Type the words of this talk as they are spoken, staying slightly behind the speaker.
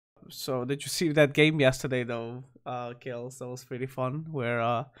So did you see that game yesterday though? Kills, that was pretty fun.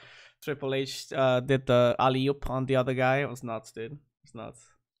 Where Triple H did the alley oop on the other guy. It was nuts, dude. It was nuts.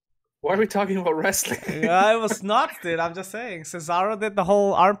 Why are we talking about wrestling? Yeah, it was nuts, dude. I'm just saying. Cesaro did the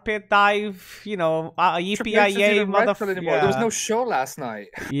whole armpit dive. You know, yippee motherfucker. Yeah. There was no show last night.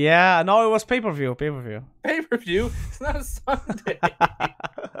 Yeah, no, it was pay-per-view. Pay-per-view. It's not a Sunday.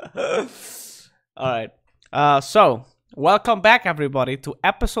 All right. So welcome back, everybody, to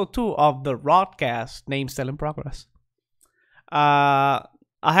episode 2 of the RodCast. Name still in progress. I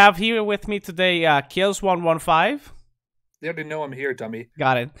have here with me today Kills115. They already know I'm here, dummy.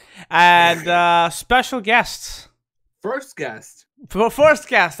 Got it. And special guests. First guest. First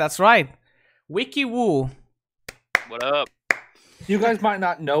guest, that's right. WickyWoo. What up? You guys might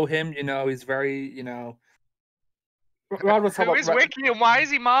not know him. You know, he's very, Rod was Who is Wicky and why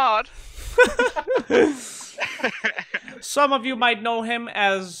is he mod? Some of you might know him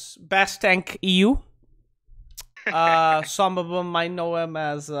as Best Tank EU. Some of them might know him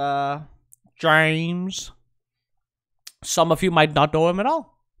as James. Some of you might not know him at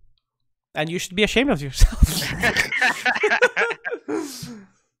all. And you should be ashamed of yourself.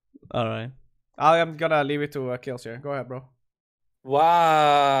 All right. I'm gonna leave it to Kills here. Go ahead, bro.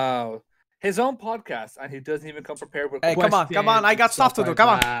 Wow. His own podcast, and he doesn't even come prepared with questions. Come on. I got stuff to do. Come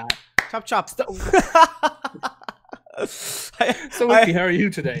on. Chop. So, Wicky, how are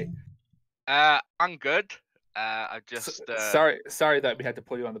you today? I'm good. I just sorry that we had to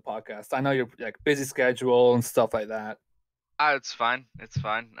put you on the podcast. I know you're like busy schedule and stuff like that. It's fine.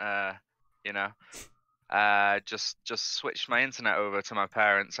 Just switched my internet over to my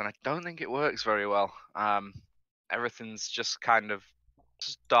parents, and I don't think it works very well. Everything's just kind of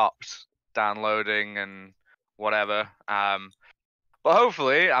stopped downloading and whatever. But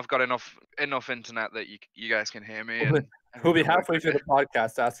hopefully, I've got enough internet that you guys can hear me. We'll be halfway through the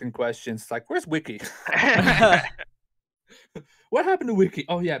podcast asking questions like, "Where's Wicky? What happened to Wicky?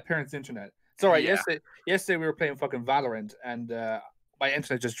 Oh yeah, parents' internet." It's all right. Yeah. Yesterday we were playing fucking Valorant, and my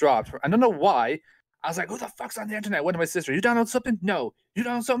internet just dropped. I don't know why. I was like, "Who the fuck's on the internet?" Went to my sister. You download something? No. You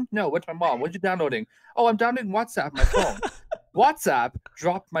download something? No. Went to my mom. What you downloading? Oh, I'm downloading WhatsApp on my phone. WhatsApp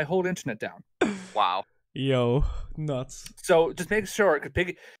dropped my whole internet down. Wow. Yo, nuts. So just make sure,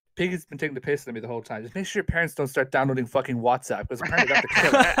 because Piggy's been taking the piss at me the whole time. Just make sure your parents don't start downloading fucking WhatsApp, because apparently that's a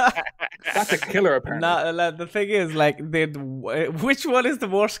killer. That's a killer, apparently. No, the thing is, like, which one is the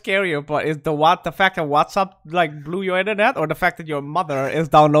more scarier part? Is the fact that WhatsApp like blew your internet, or the fact that your mother is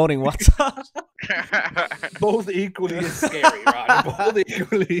downloading WhatsApp? Both equally is scary, Rod. Both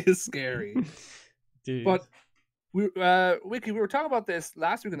equally is scary. Dude. But Wicky, we were talking about this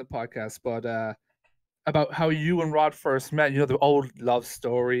last week in the podcast, but about how you and Rod first met. You know, the old love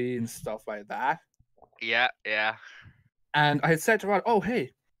story and stuff like that. Yeah. And I had said to Rod, "Oh,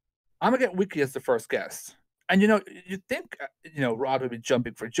 hey, I'm gonna get Wicky as the first guest." And you'd think Rod would be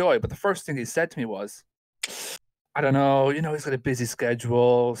jumping for joy, but the first thing he said to me was, "I don't know, he's got a busy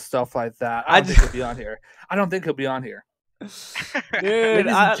schedule, stuff like that. I don't think he'll be on here. I don't think he'll be on here." Dude,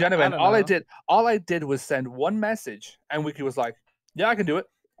 ladies and gentlemen, all I did was send one message, and Wicky was like, "Yeah, I can do it."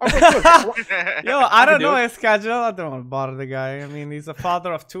 Okay, Yo, I don't know his schedule. I don't want to bother the guy. I mean, he's a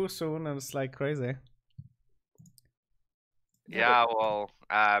father of 2 soon, and it's like crazy. Yeah, well,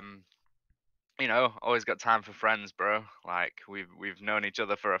 always got time for friends, bro. Like we've known each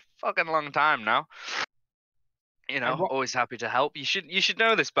other for a fucking long time now. Always happy to help. You should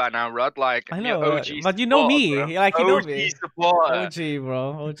know this by now, Rod. Like, I know, OG but you know me. Bro. Like, you know me. Supporter. OG,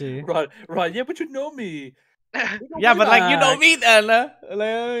 bro. OG. Right. Yeah, but you know me. Yeah, but like, you know me then.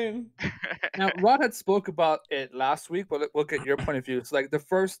 Now, Rod had spoke about it last week, but we'll get your point of view. It's like the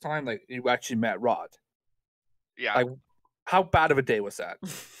first time like you actually met Rod. Yeah. Like, how bad of a day was that?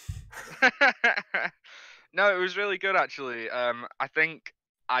 No, it was really good actually. I think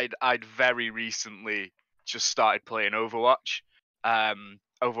I'd very recently just started playing Overwatch.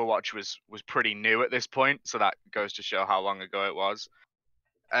 Overwatch was pretty new at this point, so that goes to show how long ago it was.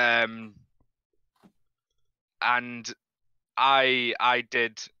 And I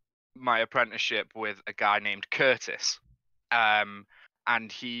did my apprenticeship with a guy named Curtis, and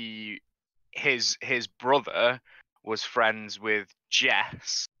his brother was friends with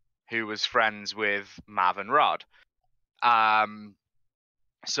Jess, who was friends with Mav and Rod.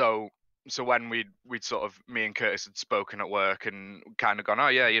 So when we'd sort of, me and Curtis had spoken at work and kind of gone, "Oh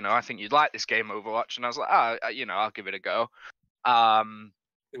yeah, I think you'd like this game Overwatch," and I was like, "Oh, I'll give it a go."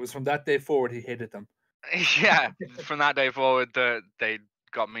 It was from that day forward he hated them. Yeah, from that day forward, they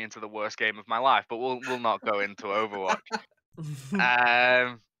got me into the worst game of my life. But we'll not go into Overwatch.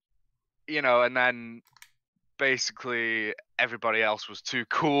 And then basically everybody else was too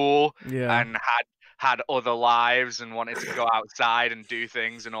cool and had other lives and wanted to go outside and do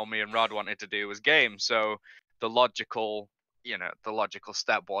things, and all me and Rod wanted to do was game. So the logical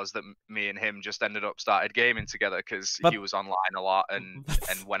step was that me and him just ended up started gaming together because he was online a lot, and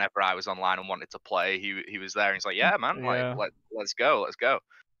whenever I was online and wanted to play, he was there. And he's like, yeah, man, like let's go.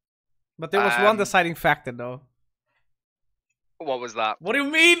 But there was one deciding factor, though. What was that? What do you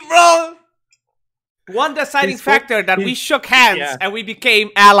mean, bro? One deciding factor that we shook hands and we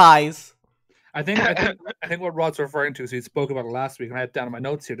became allies. I think what Rod's referring to, so he spoke about it last week, and I had down in my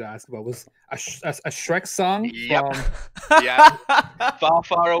notes here to ask about, was a Shrek song. Yep. From... Yeah.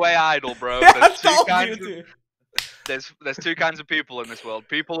 Far away idol, bro. There's two kinds of people in this world.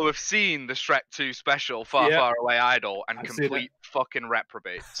 People who have seen the Shrek 2 special, Far Away Idol, and complete fucking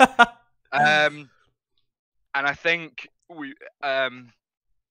reprobates. And I think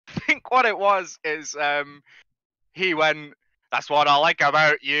what it was is he went, that's what I like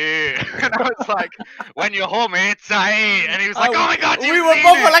about you. And I was like, when you hold me, it's tight. And he was like, oh my god, we were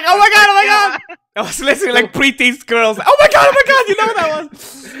both like, oh my god. I was listening like preteen girls. Oh my god, you know that one.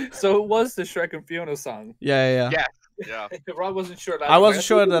 So it was the Shrek and Fiona song. Yeah. Yeah. Rod wasn't sure. I wasn't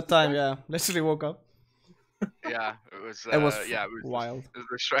sure at that time. Yeah, literally woke up. Yeah, it was wild.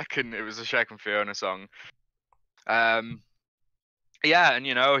 It was the Shrek and Fiona song. Yeah, and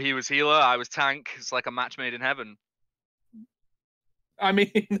he was healer, I was tank. It's like a match made in heaven. I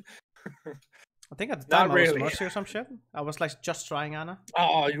mean, I think at the time I was Mercy or some shit. I was like just trying Anna.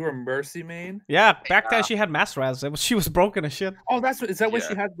 Oh, you were Mercy main? Yeah, back then she had mass res. She was broken as shit. Oh, is that when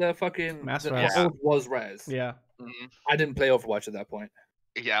she had the fucking mass res? It was res. Yeah. Mm-hmm. I didn't play Overwatch at that point.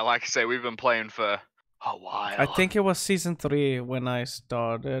 Yeah, like I say, we've been playing for a while. I think it was season 3 when I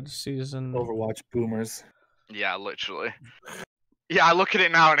started season. Overwatch boomers. Yeah, literally. Yeah, I look at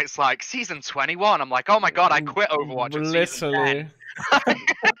it now and it's like season 21. I'm like, oh my god, I quit Overwatch at season 10.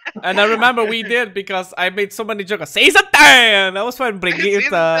 And I remember we did because I made so many jokes. Season 10! That was when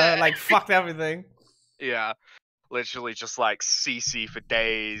Brigitte like fucked everything. Yeah, literally just like CC for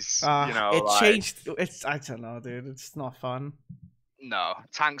days. It changed. I don't know, dude. It's not fun. No,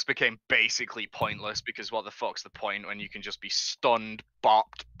 tanks became basically pointless because what the fuck's the point when you can just be stunned,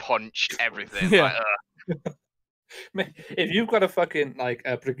 bopped, punched, everything? Yeah. Like, if you've got a fucking like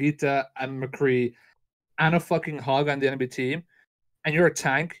a Brigitte and McCree and a fucking hog on the enemy team, and you're a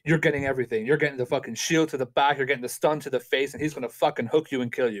tank, you're getting everything. You're getting the fucking shield to the back, you're getting the stun to the face, and he's gonna fucking hook you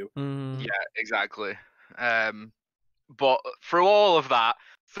and kill you. Mm. Yeah, exactly. But through all of that,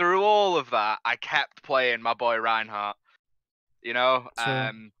 I kept playing my boy Reinhardt. Sure.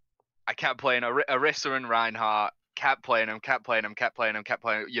 I kept playing Orisa and Reinhardt. Kept playing him,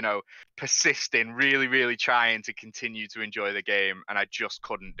 persisting, really, really trying to continue to enjoy the game, and I just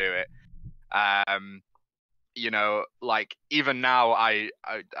couldn't do it. Like even now I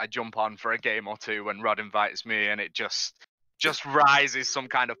jump on for a game or two when Rod invites me, and it just rises some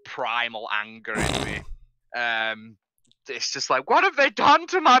kind of primal anger in me. It's just like, what have they done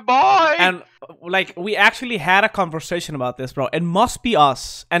to my boy? And like we actually had a conversation about this, bro. It must be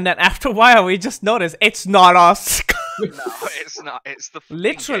us. And then after a while, we just noticed it's not us. No, it's not. It's the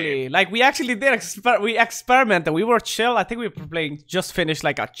literally game. Like we actually did. We experimented. We were chill. I think we were playing. Just finished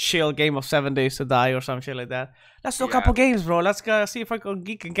like a chill game of 7 Days to Die or some shit like that. Let's do a couple games, bro. Let's go see if we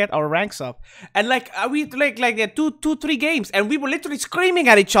can get our ranks up. And like we like 3 games, and we were literally screaming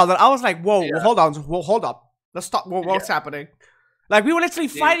at each other. I was like, whoa, hold on, hold up. Let's stop. What's happening? Like we were literally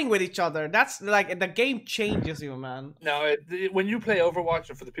fighting with each other. That's like the game changes you, man. No, when you play Overwatch,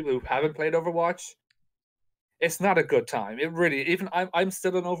 and for the people who haven't played Overwatch, it's not a good time. It really, even I'm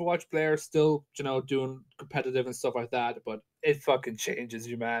still an Overwatch player, still doing competitive and stuff like that. But it fucking changes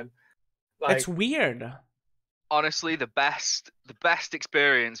you, man. Like, it's weird. Honestly, the best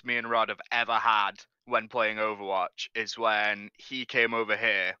experience me and Rod have ever had when playing Overwatch is when he came over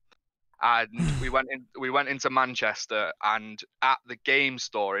here. And we went into Manchester, and at the game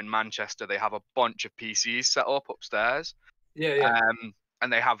store in Manchester, they have a bunch of PCs set up upstairs. Yeah.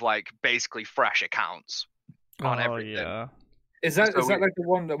 And they have like basically fresh accounts on everything. Yeah. Is that like the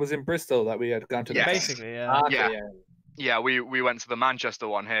one that was in Bristol that we had gone to? Yes. Basically, yeah. Yeah, we went to the Manchester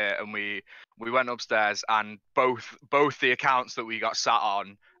one here, and we went upstairs, and both the accounts that we got sat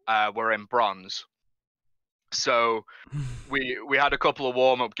on were in bronze. So we had a couple of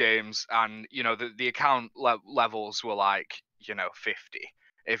warm-up games, and the account levels were like 50,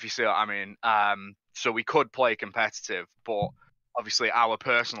 if you see what I mean. So we could play competitive, but obviously our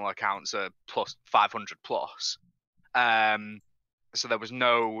personal accounts are plus 500 plus. So there was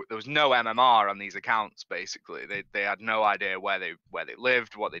no MMR on these accounts. Basically, they had no idea where they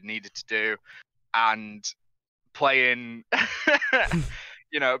lived, what they needed to do, and playing,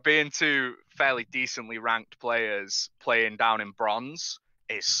 being two fairly decently ranked players playing down in bronze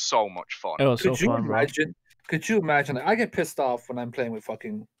is so much fun. It was so fun, bro. Could you imagine? I get pissed off when I'm playing with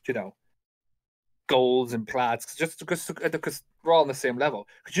fucking, golds and plats, just because we're all on the same level.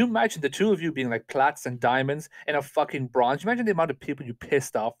 Could you imagine the two of you being like plats and diamonds in a fucking bronze? Imagine the amount of people you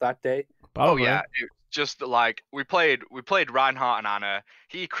pissed off that day. Probably. Oh yeah, just like we played Reinhardt and Anna.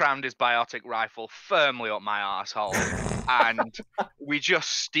 He crammed his biotic rifle firmly up my arsehole, and we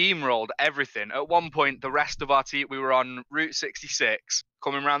just steamrolled everything. At one point, the rest of our team, we were on Route 66,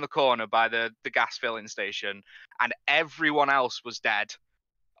 coming around the corner by the gas filling station, and everyone else was dead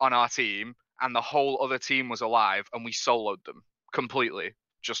on our team, and the whole other team was alive, and we soloed them completely,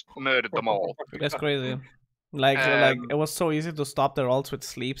 just murdered them all. That's crazy. Like it was so easy to stop their ults with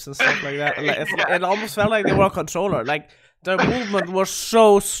sleeps and stuff like that. Like it almost felt like they were a controller. Like their movement was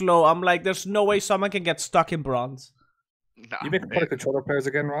so slow. I'm like, there's no way someone can get stuck in bronze. No, you make fun of controller players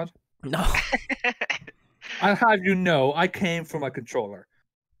again, Rod? No. I'll have you know, I came from a controller.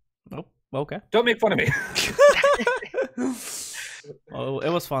 Nope. Okay. Don't make fun of me. Oh, it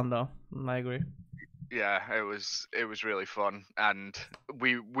was fun though. I agree. Yeah, it was really fun, and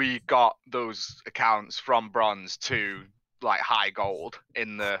we got those accounts from bronze to like high gold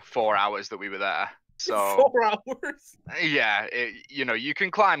in the 4 hours that we were there. So 4 hours. Yeah, you can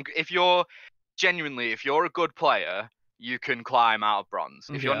climb if you're a good player. You can climb out of bronze.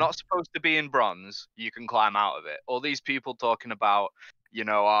 If you're not supposed to be in bronze, you can climb out of it. All these people talking about,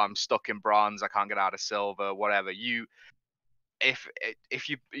 oh, I'm stuck in bronze, I can't get out of silver, whatever. If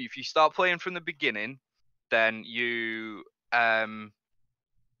you start playing from the beginning, then your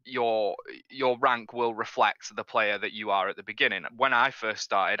rank will reflect the player that you are at the beginning. When I first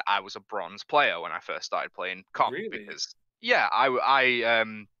started, I was a bronze player when I first started playing comp. Really? Because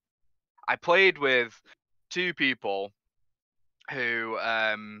I played with two people who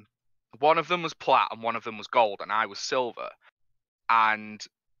one of them was plat and one of them was gold, and I was silver. And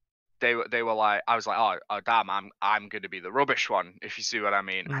they were like, I was like, oh damn, I'm gonna be the rubbish one, if you see what I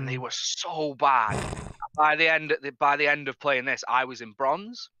mean. And they were so bad. By the end of playing this, I was in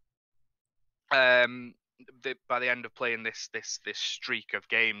bronze. By the end of playing this streak of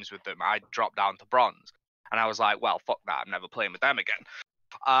games with them, I dropped down to bronze, and I was like, well, fuck that, I'm never playing with them again.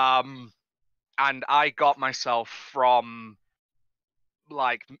 And I got myself from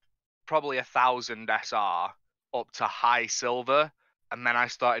like probably 1,000 SR up to high silver. And then I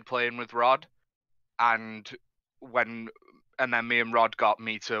started playing with Rod, and then me and Rod got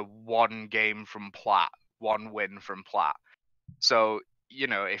me to one game from plat, one win from plat. So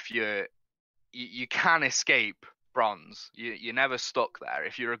if you can escape bronze, you're never stuck there.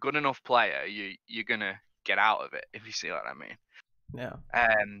 If you're a good enough player, you're gonna get out of it. If you see what I mean. Yeah.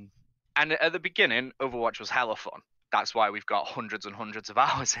 And at the beginning, Overwatch was hella fun. That's why we've got hundreds and hundreds of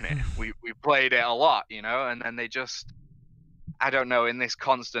hours in it. We played it a lot, and then they just, I don't know, in this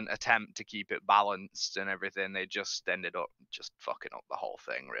constant attempt to keep it balanced and everything, they just ended up just fucking up the whole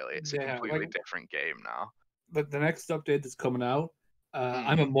thing, really. It's a completely different game now. But the next update that's coming out,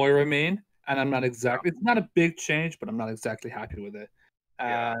 I'm a Moira main, and I'm not exactly, it's not a big change, but I'm not exactly happy with it.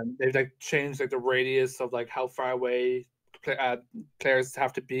 They've like changed like the radius of like how far away players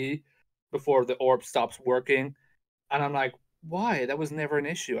have to be before the orb stops working. And I'm like, why? That was never an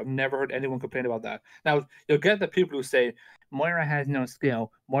issue. I've never heard anyone complain about that. Now, you'll get the people who say, Moira has no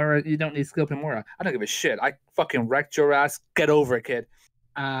skill. Moira, you don't need skill for Moira. I don't give a shit. I fucking wrecked your ass. Get over it, kid.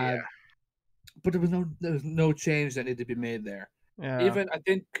 But there was no change that needed to be made there. Yeah. Even, I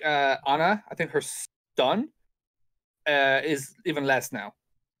think, Anna, her stun is even less now.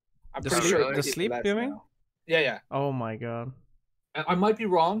 I'm pretty sure the sleep, you mean? Yeah. Oh my god. I might be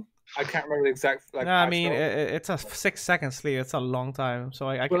wrong. I can't remember the exact. No, I mean it's a 6-second sleep. It's a long time. So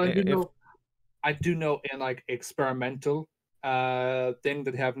I do know in like experimental thing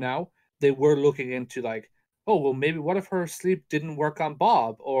that they have now, they were looking into like, oh well, maybe what if her sleep didn't work on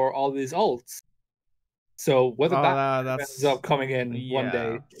Bob or all these ults? So whether that ends up coming in one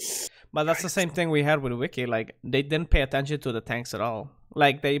day. But that's the same thing we had with Wiki. Like they didn't pay attention to the tanks at all.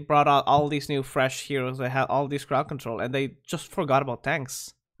 Like they brought out all these new fresh heroes. They had all these crowd control, and they just forgot about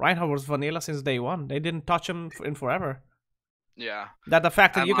tanks. Reinhardt was vanilla since day one. They didn't touch him in forever. Yeah. That the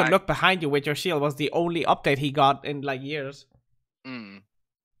fact that you could look behind you with your shield was the only update he got in like years.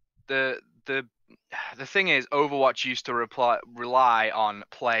 The thing is, Overwatch used to rely on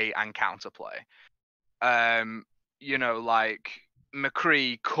play and counterplay. Like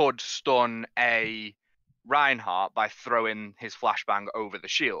McCree could stun a Reinhardt by throwing his flashbang over the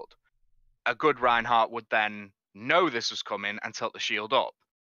shield. A good Reinhardt would then know this was coming and tilt the shield up.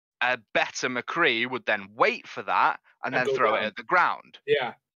 a better McCree would then wait for that and then go throw down. it at the ground.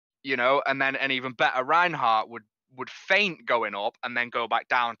 Yeah. You know, and then an even better Reinhardt would feint going up and then go back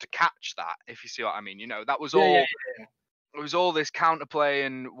down to catch that, if you see what I mean. You know, that was all. It was all this counterplay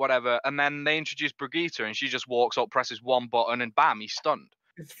and whatever, and then they introduced Brigitte, and she just walks up, presses one button, and bam, he's stunned.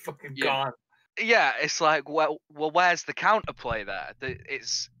 It's fucking gone. Yeah, it's like, well, where's the counterplay there?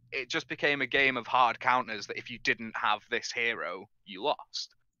 It just became a game of hard counters that if you didn't have this hero, you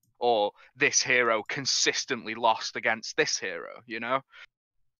lost, or this hero consistently lost against this hero. You know.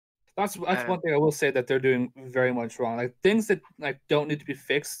 That's one thing I will say that they're doing very much wrong. Like things that like don't need to be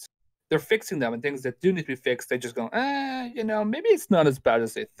fixed, they're fixing them, and things that do need to be fixed, they just go, you know, maybe it's not as bad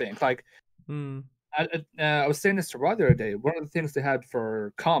as they think. Like, I was saying this to Rod the other day. One of the things they had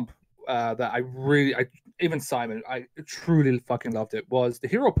for comp that even Simon, I truly fucking loved it, was the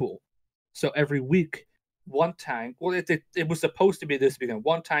hero pool. So every week, one tank. Well, it was supposed to be this weekend: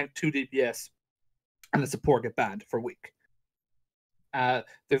 one tank, 2 DPS, and the support get banned for a week.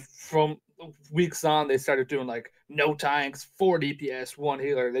 From weeks on, they started doing like no tanks, 4 DPS, 1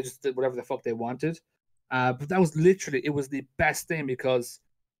 healer. They just did whatever the fuck they wanted. But that was literally, it was the best thing, because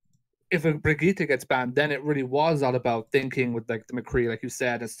if a Brigitte gets banned, then it really was all about thinking with like the McCree, like you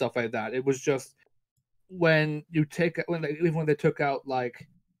said, and stuff like that. It was just when they took out like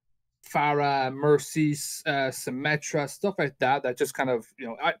Farah, Mercy, Symmetra, stuff like that, that just kind of, you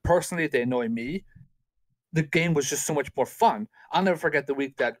know, personally, they annoy me. The game was just so much more fun. I'll never forget the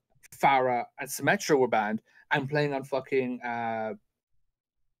week that Farah and Symmetra were banned. I'm playing on fucking, I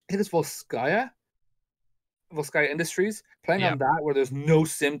think it's Volskaya Industries. Playing on that, where there's no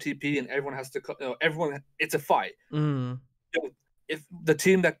sim TP and everyone has to, it's a fight. If the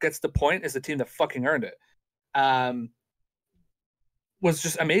team that gets the point is the team that fucking earned it. Was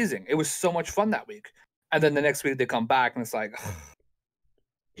just amazing. It was so much fun that week. And then the next week they come back and it's like,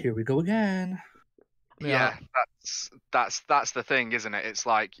 here we go again. Yeah, that's the thing, isn't it? It's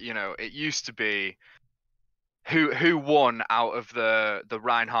like, you know, it used to be who won out of the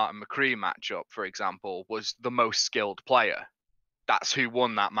Reinhardt and McCree matchup, for example, was the most skilled player. That's who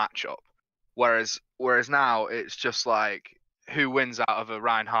won that matchup. Whereas now it's just like, who wins out of a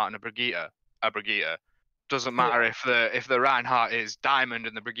Reinhardt and a Brigitte. Doesn't matter if the Reinhardt is diamond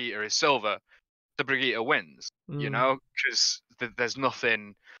and the Brigitte is silver, the Brigitte wins. You know, because there's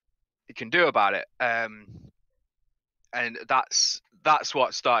nothing you can do about it. And that's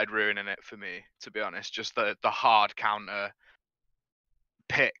what started ruining it for me, to be honest. Just the hard counter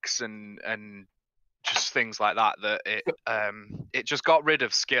picks and just things like that it just got rid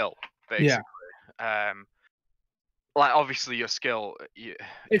of skill, basically. Like, obviously your skill,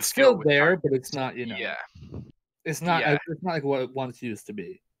 it's still there, but it's not, you know. It's not like what it once used to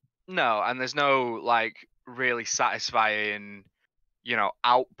be. No, and there's no like really satisfying, you know,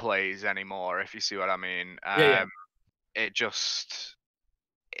 outplays anymore, if you see what I mean. It's,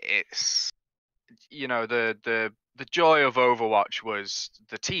 you know, the joy of Overwatch was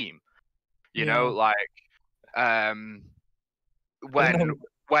the team. You know, like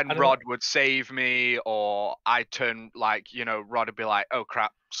when Rod would save me, or I'd turn, like, you know, Rod would be like, oh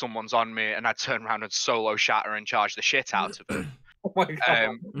crap, someone's on me, and I'd turn around and solo shatter and charge the shit out of it. Oh my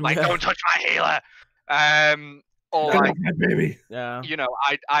God. Like, don't touch my healer. Or like, baby. Yeah. You know,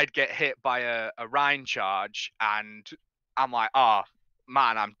 I'd get hit by a Rhine charge, and I'm like, oh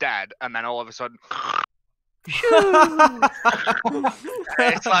man, I'm dead, and then all of a sudden,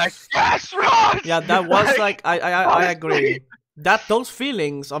 it's like, yes, Rod! Yeah, that was like I agree. Those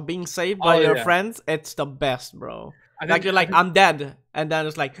feelings of being saved by your friends, it's the best, bro. Like, you're like, I'm dead, and then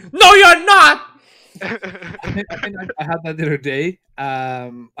it's like, no, you're not. I think I had that the other day.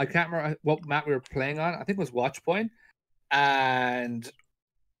 I can't remember what map we were playing on. I think it was Watchpoint, and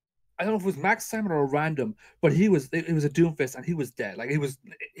I don't know if it was Max Simon or random, but it was a Doomfist, and he was dead. Like,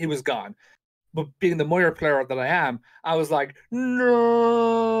 he was gone. But being the Moira player that I am, I was like,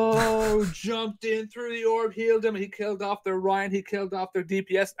 no, jumped in through the orb, healed him, he killed off their Ryan, he killed off their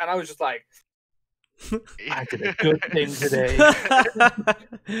DPS, and I was just like, I did a good thing today.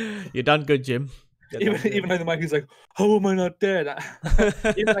 You done good, Jim. Even like the mic, he's like, how am I not dead?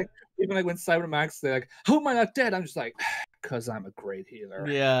 even like when Simon and Max, they're like, how am I not dead? I'm just like, because I'm a great healer.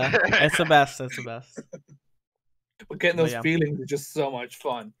 Yeah, it's the best. It's the best. But getting those feelings is just so much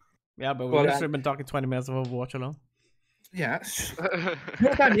fun. Yeah, but we've been talking 20 minutes of Overwatch alone. Yeah. You know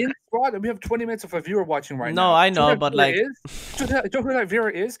what that means, Rod? We have 20 minutes of a viewer watching right now. No, I know, Do you but who like, that is? Do you know who that viewer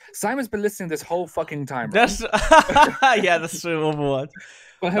is? Simon's been listening this whole fucking time. Bro. that's yeah, that's true. Overwatch.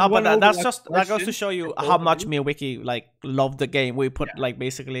 But I have No, but one that's Overwatch just that goes to question show you for how both of much you. me and Wiki like love the game. We put Yeah. like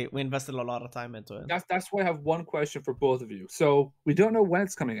basically we invested a lot of time into it. That's why I have one question for both of you. So we don't know when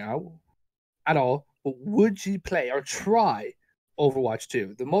it's coming out at all, but would you play or try Overwatch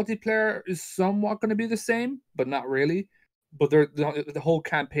 2? The multiplayer is somewhat going to be the same, but not really. But the whole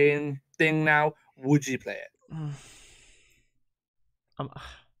campaign thing now, would you play it?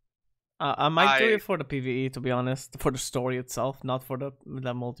 I might do I it for the PVE, to be honest, for the story itself, not for the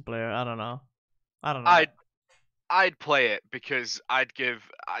multiplayer. I don't know. I'd play it because I'd give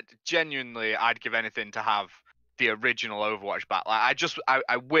anything to have the original Overwatch back. Like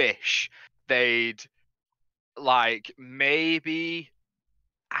I wish they'd like maybe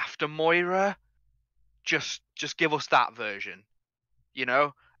after Moira just give us that version. You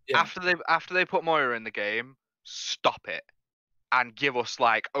know? Yeah. After they put Moira in the game, stop it and give us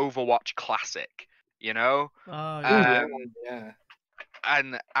like Overwatch Classic, you know? Oh Ooh, yeah. yeah.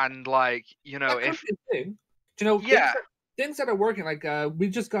 And like, you know, That could if be a thing. Do you know, yeah, things that are working, like we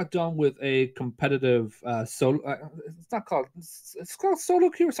just got done with a competitive solo. It's not called. It's called solo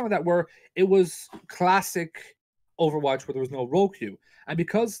queue or something like that, where it was classic Overwatch where there was no role queue, and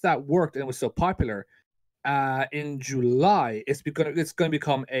because that worked and it was so popular, in July it's going to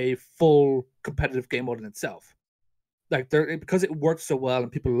become a full competitive game mode in itself. Like because it worked so well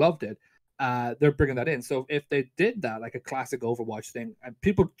and people loved it. They're bringing that in. So if they did that, like a classic Overwatch thing, and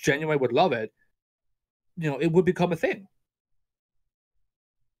people genuinely would love it, it would become a thing.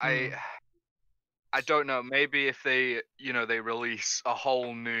 I don't know. Maybe if they, they release a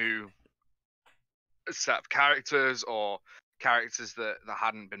whole new set of characters or characters that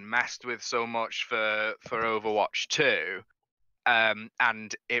hadn't been messed with so much for Overwatch 2,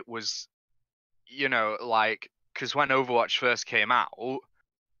 and it was, like, because when Overwatch first came out,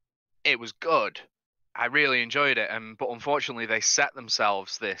 it was good. I really enjoyed it, but unfortunately they set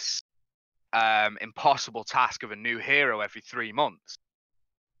themselves this impossible task of a new hero every 3 months.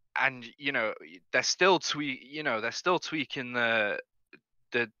 And they're still tweaking the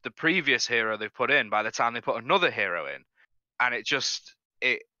previous hero they put in by the time they put another hero in, and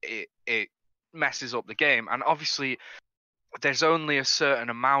it messes up the game. And obviously there's only a certain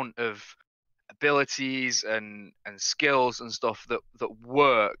amount of abilities and skills and stuff that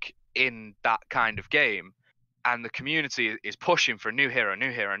work in that kind of game, and the community is pushing for new hero,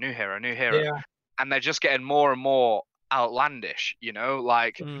 Yeah. and they're just getting more and more outlandish,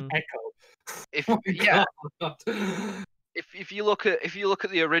 like Echo. if Oh my yeah God. if you look at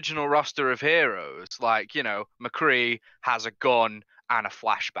the original roster of heroes, like McCree has a gun and a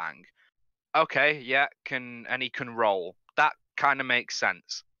flashbang. Okay, yeah, he can roll. That kind of makes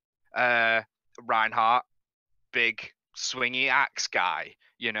sense. Reinhardt, big swingy axe guy.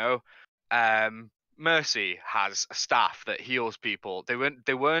 Mercy has a staff that heals people. They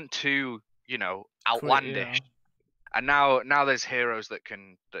weren't too outlandish. And now there's heroes that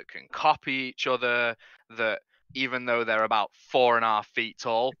can copy each other, that even though they're about 4.5 feet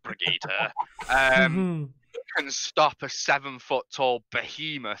tall, Brigitte, can stop a 7-foot tall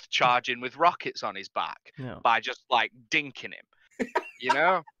behemoth charging with rockets on his back by just like dinking him,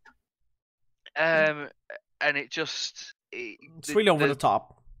 and it's really over the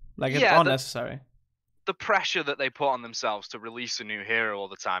top. Like it's unnecessary. The pressure that they put on themselves to release a new hero all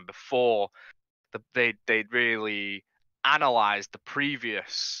the time before they'd really analyzed the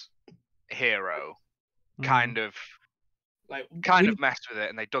previous hero, kind of messed with it,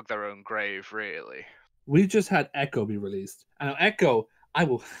 and they dug their own grave, really. We just had Echo be released, and Echo, I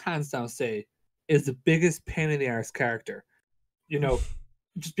will hands down say, is the biggest pain in the arse character.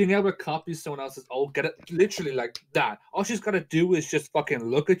 Just being able to copy someone else's ult, get it literally like that. All she's got to do is just fucking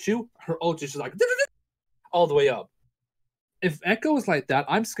look at you. Her ult is just like all the way up. If Echo is like that,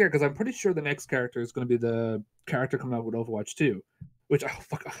 I'm scared because I'm pretty sure the next character is going to be the character coming out with Overwatch 2, which I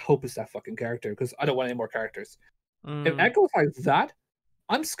hope is that fucking character because I don't want any more characters. If Echo is like that,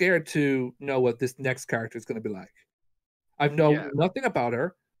 I'm scared to know what this next character is going to be like. I've known nothing about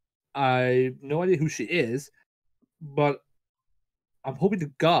her. I have no idea who she is, but I'm hoping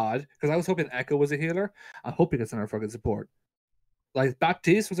to God, because I was hoping Echo was a healer. I'm hoping it's another fucking support. Like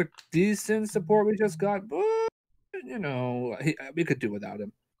Baptiste was a decent support we just got, but we could do without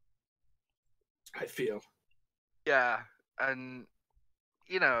him. I feel. Yeah, and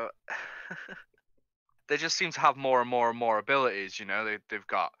they just seem to have more and more and more abilities. They've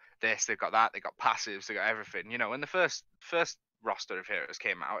got this, they've got that, they've got passives, they've got everything. When the first roster of heroes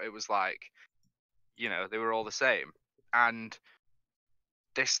came out, it was like, they were all the same. and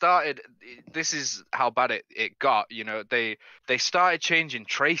they started. This is how bad it got. You know, they started changing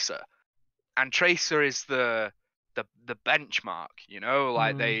Tracer, and Tracer is the benchmark. You know,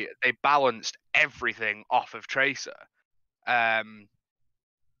 like they balanced everything off of Tracer, and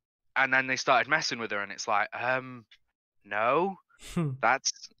then they started messing with her, and it's like, no,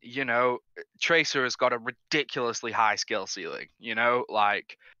 that's, you know, Tracer has got a ridiculously high skill ceiling. You know,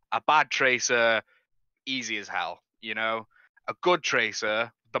 like a bad Tracer, easy as hell. You know, a good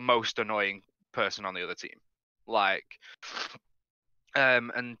Tracer, the most annoying person on the other team. Like,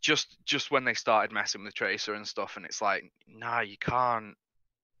 and just when they started messing with Tracer and stuff, and it's like, nah, you can't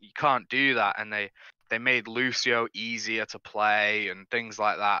do that. And they made Lucio easier to play and things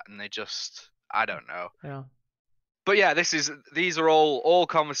like that, and they just, I don't know. Yeah. But yeah, these are all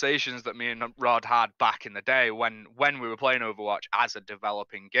conversations that me and Rod had back in the day when we were playing Overwatch as a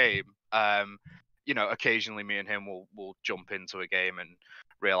developing game. You know, occasionally me and him will jump into a game and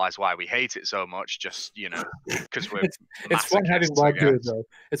realize why we hate it so much. Just, you know, because we're it's fun having masochists, I Rod do it guess. though.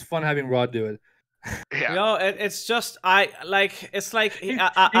 It's fun having Rod do it. Yeah. You know, it's just it's like He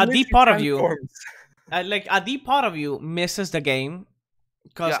a deep part of you, transforms. like a deep part of you misses the game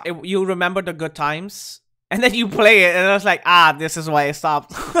because Yeah. you remember the good times, and then you play it, and it's like, this is why I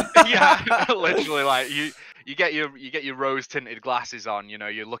stopped. Yeah, literally, like you get your rose tinted glasses on, you know,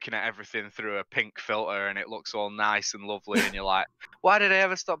 you're looking at everything through a pink filter and it looks all nice and lovely, and you're like, why did I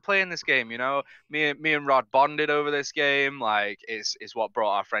ever stop playing this game? You know, me and Rod bonded over this game. Like, it's what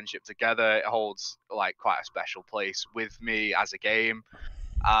brought our friendship together. It holds like quite a special place with me as a game.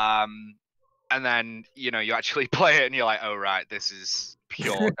 And then, you know, you actually play it and you're like, oh right, this is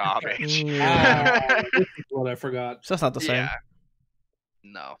pure garbage. This is what I forgot. So that's not the same. Yeah.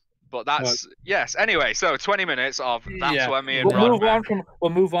 No. But that's yes. Anyway, so 20 minutes of that's where me and we'll Rod move met.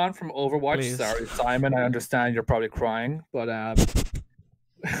 we'll move on from Overwatch. Please. Sorry, Simon. I understand you're probably crying, but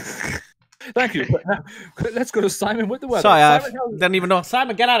thank you. Let's go to Simon with the weather. Sorry, I Simon, didn't even know.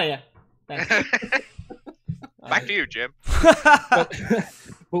 Simon, get out of here. Thanks. Back to you, Jim. but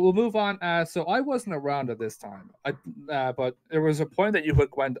we'll move on. So I wasn't around at this time. But there was a point that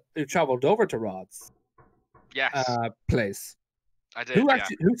you traveled over to Rod's Yes, place. I did.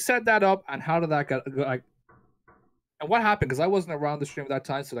 Who set that up, and how did that go? Like, and what happened? Because I wasn't around the stream at that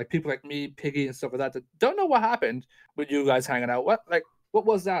time. So like people like me, Piggy, and stuff like that don't know what happened with you guys hanging out. What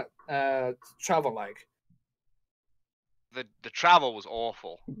was that travel like? The travel was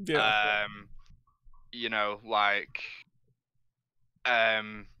awful. Yeah. You know, like,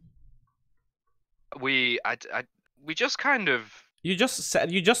 we just kind of. You just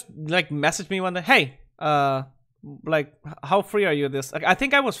like messaged me one day. Hey, like, how free are you this? Like, I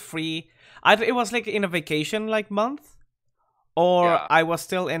think I was free. It was like in a vacation like month, or Yeah. I was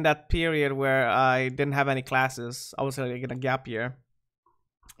still in that period where I didn't have any classes. I was like in a gap year,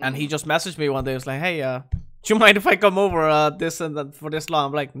 and he just messaged me one day. He was like, "Hey, do you mind if I come over this and that for this long?"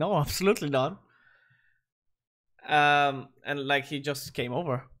 I'm like, "No, absolutely not." And like he just came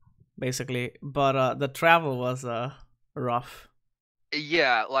over, basically. But the travel was rough.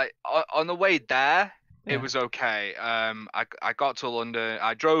 Yeah, like on the way there, Yeah. it was okay. I got to London.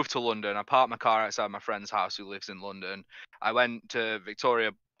 I drove to London. I parked my car outside my friend's house who lives in London. I went to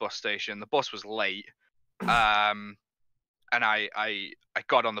Victoria bus station. The bus was late. And I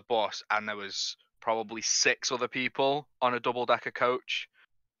got on the bus, and there was probably 6 other people on a double decker coach.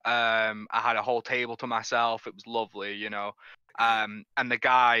 I had a whole table to myself. It was lovely, you know. And the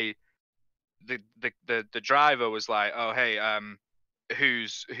guy, the driver was like, "Oh, hey,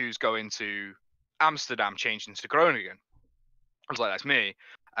 who's going to Amsterdam, changing to Groningen?" I was like, "That's me."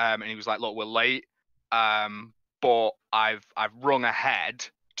 And he was like, "Look, we're late, but I've rung ahead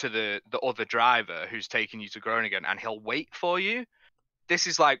to the other driver who's taking you to Groningen, and he'll wait for you." This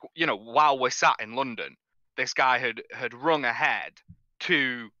is like, you know, while we're sat in London, this guy had rung ahead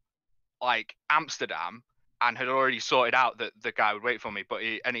to like Amsterdam and had already sorted out that the guy would wait for me. But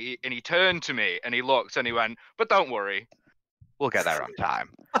he turned to me and he looked and he went, "But don't worry, we'll get there on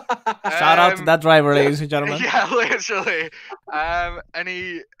time." Shout out to that driver, ladies and gentlemen. Yeah, literally.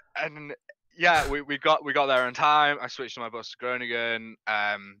 We got there on time. I switched to my bus to Groningen.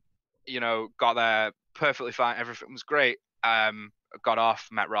 You know, got there perfectly fine. Everything was great. Got off,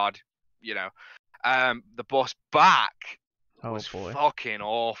 met Rod. You know, the bus back was fucking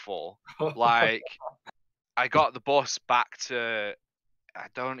awful. Like, I got the bus back to, I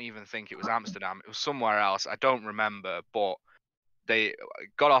don't even think it was Amsterdam. It was somewhere else. I don't remember, but they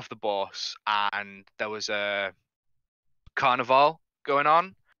got off the bus and there was a carnival going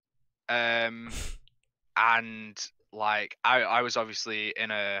on. And like I was obviously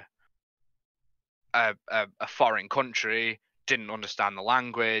in a a foreign country, didn't understand the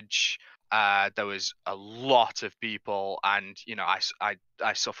language. There was a lot of people, and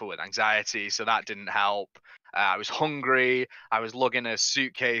I suffer with anxiety, so that didn't help. I was hungry. I was lugging a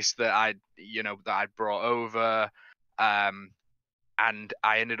suitcase that I'd brought over, and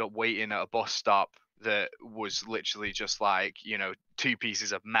I ended up waiting at a bus stop that was literally just like 2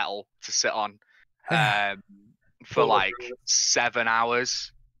 pieces of metal to sit on, for like 7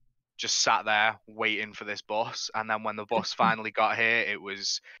 hours. Just sat there waiting for this bus, and then when the bus finally got here, it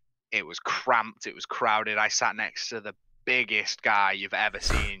was cramped, it was crowded. I sat next to the biggest guy you've ever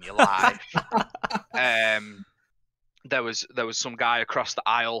seen in your life. There was some guy across the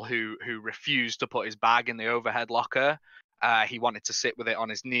aisle who refused to put his bag in the overhead locker. He wanted to sit with it on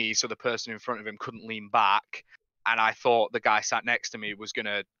his knee so the person in front of him couldn't lean back, and I thought the guy sat next to me was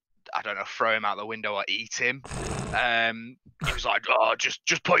gonna, I don't know, throw him out the window or eat him. He was like, "Oh,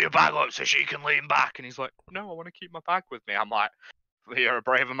 just put your bag up so she can lean back." And he's like, "No, I want to keep my bag with me." I'm like, "You're a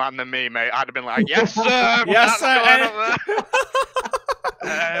braver man than me, mate." I'd have been like, "Yes, sir." Yes, sir.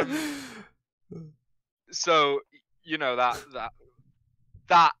 So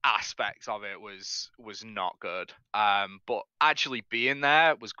that aspect of it was not good. But actually being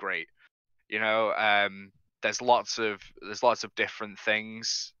there was great. There's lots of different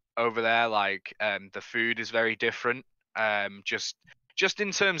things over there. Like the food is very different. Just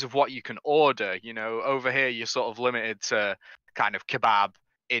in terms of what you can order. Over here you're sort of limited to kind of kebab,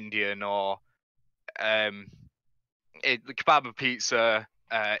 Indian, or the kebab and pizza,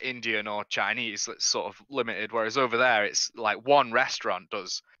 Indian or Chinese. That's sort of limited. Whereas over there it's like one restaurant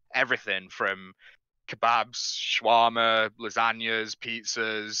does everything from kebabs, shawarma, lasagnas,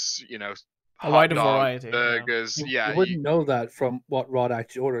 pizzas, A wider hot dogs, variety, yeah. burgers. Yeah, You wouldn't know that from what Rod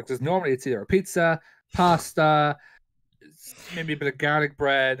actually ordered, because normally it's either a pizza, pasta, maybe a bit of garlic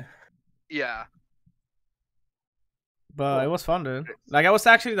bread. yeah. But it was fun, dude. Like, it was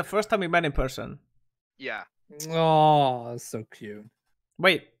actually the first time we met in person. Yeah. Oh, that's so cute.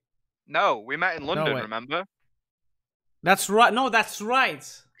 Wait, No, we met in London, wait. remember? that's right. No, that's right.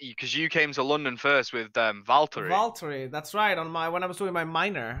 Because you came to London first with Valtteri. Valtteri, that's right. When I was doing my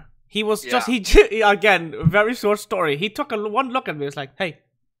minor, he was Yeah. again, very short story. He took one look at me. He was like, "Hey,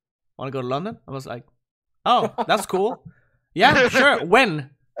 want to go to London?" I was like, "Oh, that's cool. Yeah, sure.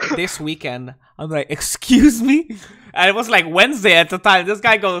 When?" "This weekend." I'm like, "Excuse me?" And it was like Wednesday at the time. This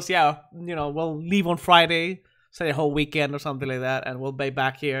guy goes, "Yeah, we'll leave on Friday, say a whole weekend or something like that, and we'll be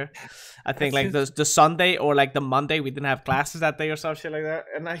back here." I think like the Sunday or like the Monday, we didn't have classes that day or some shit like that.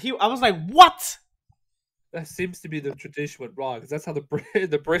 And I was like, "What?" That seems to be the tradition with Rod, because that's how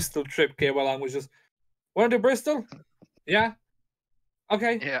the Bristol trip came along. Was just, want to do Bristol? Yeah.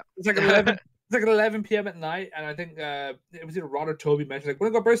 Okay. Yeah. It's like 11. It's like 11 p.m. at night, and I think it was either Rod or Toby mentioned, like,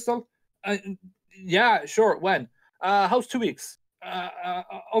 "Want to go Bristol?" Yeah, sure. When? How's 2 weeks?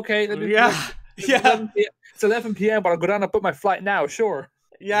 Okay. Yeah. Yeah. It's 11 p.m., but I'll go down and book my flight now. Sure.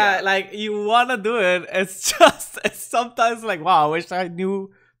 Yeah, Yeah. like you wanna do it. It's sometimes like, wow, I wish I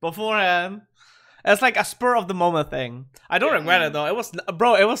knew beforehand. It's like a spur of the moment thing. I don't regret it though. It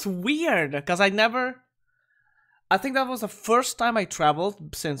was weird because I think that was the first time I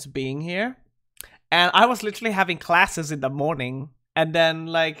traveled since being here. And I was literally having classes in the morning, and then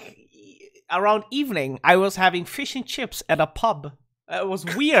like around evening I was having fish and chips at a pub. It was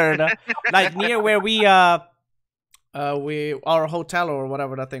weird. Like near where our hotel or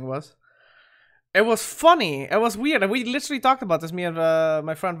whatever that thing was. It was funny. It was weird. And we literally talked about this, me and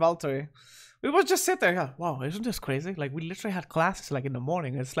my friend Valtteri. We would just sit there, yeah, wow, isn't this crazy? Like, we literally had classes like in the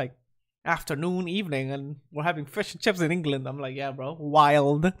morning. It's like afternoon, evening, and we're having fish and chips in England. I'm like, yeah, bro,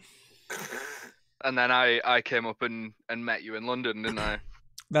 wild. And then I came up and met you in London, didn't I?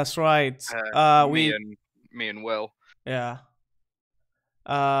 That's right. Me and Will. Yeah.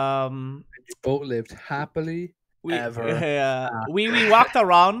 You both lived happily ever. Yeah. We walked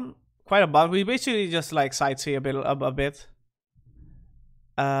around quite a bunch. We basically just like sightsee a bit.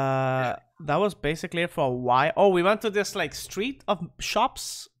 That was basically it for a while. Oh, we went to this like street of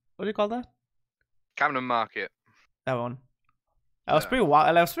shops. What do you call that? Camden Market. That one. That was pretty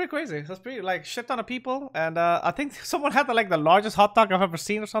wild. That was pretty crazy. It was pretty like shit ton of people, and I think someone had like the largest hot dog I've ever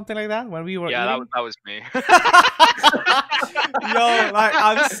seen or something like that when we were Yeah, eating. that was me. Yo, like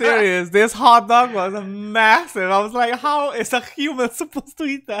I'm serious. This hot dog was massive. I was like, how is a human supposed to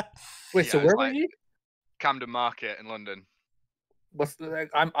eat that? Wait, Yeah, so it's where were like you? Camden Market in London. What's like,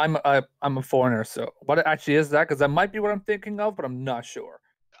 I'm a foreigner, so what actually is that? Because that might be what I'm thinking of, but I'm not sure.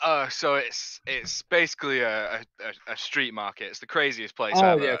 So it's basically a street market. It's the craziest place Oh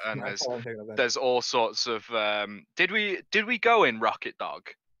ever, yeah, and that's all I'm thinking of then. there's all sorts of. Did we go in Rocket Dog?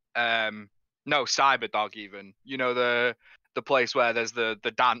 No, Cyberdog even. You know the place where there's the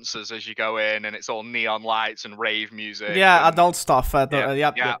dancers as you go in, and it's all neon lights and rave music. Yeah, and... adult stuff. Yep.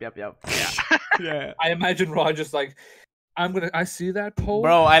 Yeah. Yeah. I imagine Rod just like, I see that pole.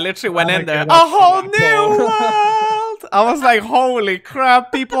 Bro, I literally went in I'm there. gonna get A up whole on that new pole. world. I was like, holy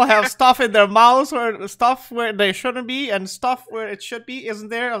crap! People have stuff in their mouths or stuff where they shouldn't be, and stuff where it should be isn't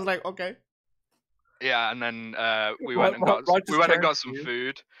there. I was like, okay. Yeah, and then we Rod- went and got Rod just we went and turned got to some you.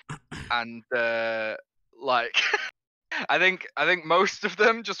 food, and like I think most of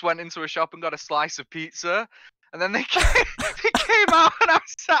them just went into a shop and got a slice of pizza, and then they came out, and I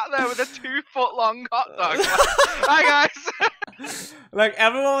was sat there with a 2-foot-long hot dog. Like, hi guys. Like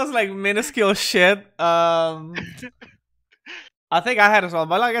everyone was like minuscule shit. I think I had as well,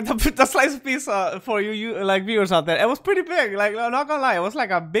 but like the slice of pizza for you like viewers out there, it was pretty big. Like, I'm not gonna lie, it was like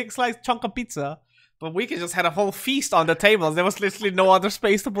a big slice chunk of pizza. But we could just had a whole feast on the tables. There was literally no other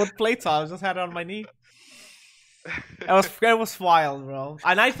space to put plates on. I just had it on my knee. It was wild, bro.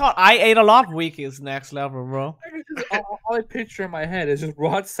 And I thought I ate a lot. Wiki's next level, bro. All I picture in my head is just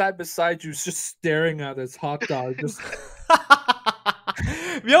Rod sat beside you, just staring at this hot dog. Just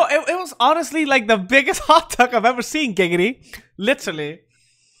Yo, it was honestly like the biggest hot dog I've ever seen, Giggity. Literally.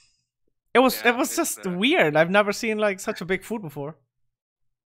 It was just weird. I've never seen like such a big food before.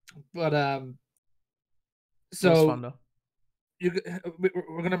 But It was fun, though.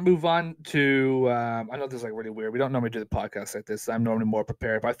 we're gonna move on to I know this is like really weird. We don't normally do the podcast like this. I'm normally more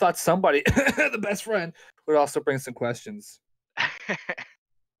prepared, but I thought somebody, the best friend, would also bring some questions.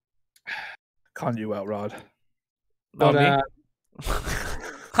 Con you out, Rod. Not But, me.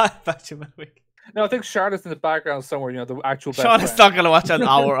 I thought you meant Wiki. No, I think Charlotte's in the background somewhere. You know, the actual best Sean is friend. not gonna watch an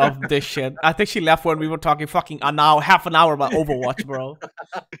hour of this shit. I think she left when we were talking fucking an hour, half an hour about Overwatch, bro.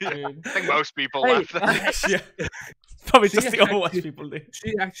 Dude. I think most people Hey, left. Yeah. Probably She just the actually- Overwatch people, dude.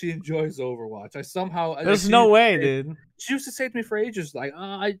 She actually enjoys Overwatch. I somehow There's she no used to way, say- dude. She used to say to me for ages, like,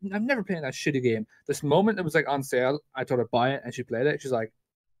 I'm never playing that shitty game. This moment it was like on sale, I told her buy it, and she played it. She's like,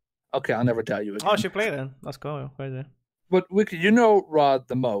 okay, I'll never tell you again. Oh, she played it. Let's go. Crazy. But Wiki, you know Rod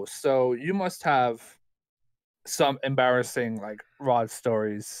the most, so you must have some embarrassing like Rod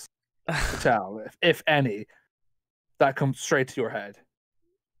stories to tell, if any, that come straight to your head.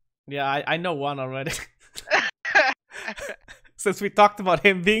 Yeah, I know one already. Since we talked about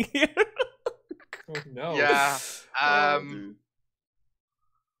him being here. Oh, no. Yeah. Oh, dude.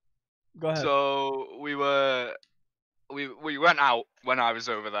 Go ahead. So we went out when I was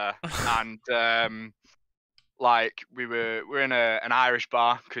over there, and like we're in an Irish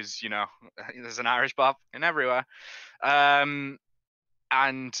bar, because you know there's an Irish bar in everywhere, and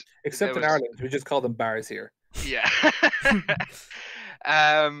Except in there was- Ireland, we just call them bars here. yeah.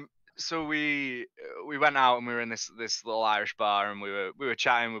 So we went out and we were in this little Irish bar, and we were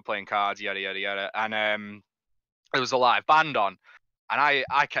chatting, we were playing cards, yada yada yada, and there was a live band on, and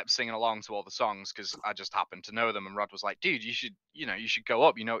I kept singing along to all the songs because I just happened to know them, and Rod was like, dude, you should go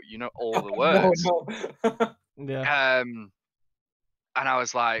up, you know all the words. No. Yeah. And I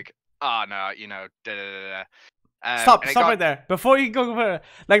was like, oh no, da da da da. Stop and it right there. Before you go further,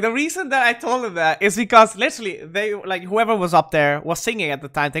 like the reason that I told him that is because literally they like whoever was up there was singing at the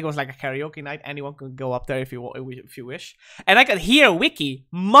time. I think it was like a karaoke night. Anyone could go up there if you wish. And I could hear Wiki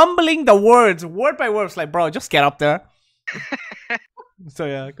mumbling the words word by word. It's like, bro, just get up there. So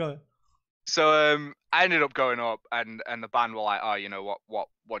yeah, go ahead. So I ended up going up, and the band were like, oh, you know what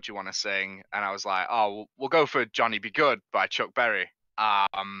do you want to sing? And I was like, oh, we'll go for Johnny Be Good by Chuck Berry.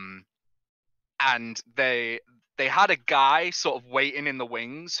 And they had a guy sort of waiting in the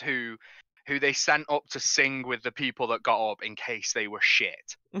wings who they sent up to sing with the people that got up in case they were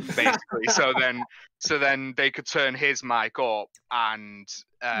shit, basically. so then they could turn his mic up and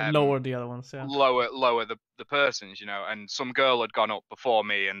Lower the other ones, yeah. lower the person's, and some girl had gone up before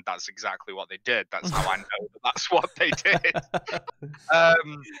me, and that's exactly what they did. That's how I know that's what they did.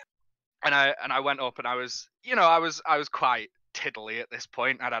 And I went up, and I was quite tiddly at this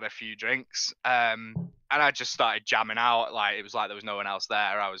point. I'd had a few drinks, and I just started jamming out. Like it was like there was no one else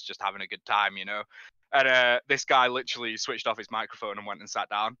there. I was just having a good time, And this guy literally switched off his microphone and went and sat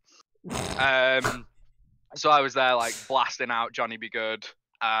down. So I was there like blasting out Johnny Be Good.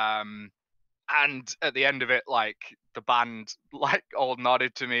 And at the end of it, like the band like all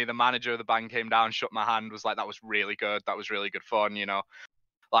nodded to me. The manager of the band came down, shook my hand, was like, "That was really good. That was really good fun."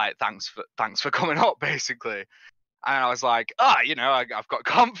 Like thanks for coming up, basically. And I was like, I've got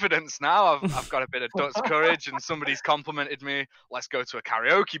confidence now. I've got a bit of Dutch courage, and somebody's complimented me. Let's go to a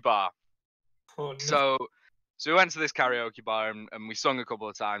karaoke bar. Oh, no. So we went to this karaoke bar, and we sung a couple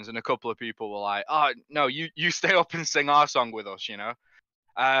of times, and a couple of people were like, "Oh no, you stay up and sing our song with us,"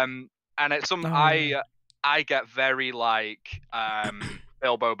 And And it's some Oh, yeah. I get very like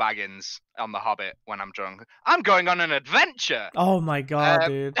Bilbo Baggins on The Hobbit when I'm drunk. I'm going on an adventure. Oh my god,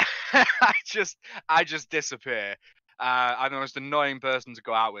 Um, dude. I just disappear. I'm the most annoying person to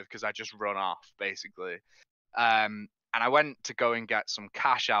go out with because I just run off basically. And I went to go and get some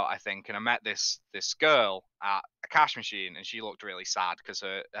cash out, I think, and I met this girl at a cash machine, and she looked really sad because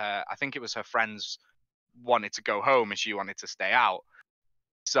her I think it was her friends wanted to go home and she wanted to stay out.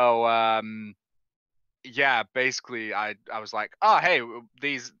 So yeah, basically I was like, oh hey,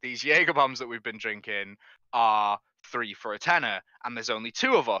 these Jaeger bombs that we've been drinking are 3 for a tenner, and there's only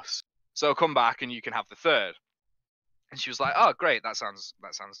 2 of us, so come back and you can have the third. And she was like, oh great, that sounds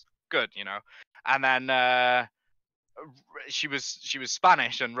good, you know. And then she was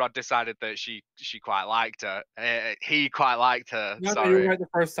Spanish, and Rod decided that she quite liked her. He quite liked her. No, sorry. you were right the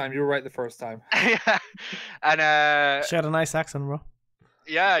first time. You were right the first time. And She had a nice accent, bro.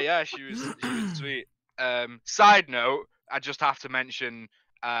 yeah, she was sweet. Side note, I just have to mention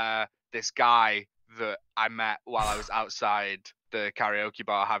this guy that I met while I was outside the karaoke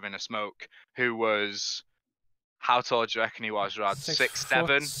bar having a smoke, who was, how tall do you reckon he was, Rod?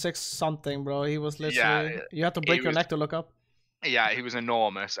 6'7"? 6 something, bro. He was literally. Yeah, You had to break he your was- neck to look up. Yeah, he was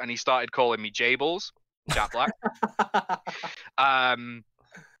enormous, and he started calling me Jables, Jack Black.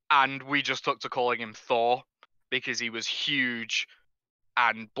 And we just took to calling him Thor because he was huge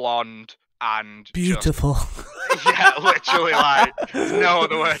and blonde and Beautiful. yeah, literally, like, there's no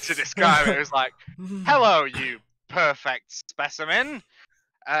other word to describe it. It was like, hello, you perfect specimen.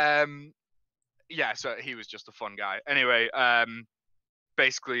 Yeah, so he was just a fun guy. Anyway,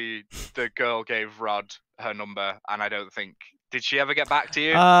 basically, the girl gave Rod her number, and I don't think, did she ever get back to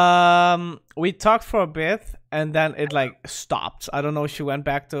you? We talked for a bit, and then it like stopped. I don't know if she went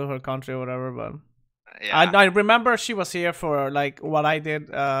back to her country or whatever, but Yeah. I remember she was here for like what I did,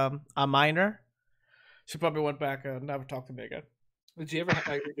 a minor. She probably went back and never talked to me again. Did you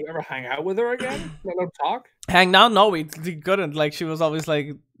ever hang out with her again? Let her talk? Hang out? No, we couldn't. Like she was always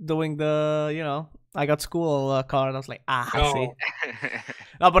like doing the, you know, I got school card. I was like, I see.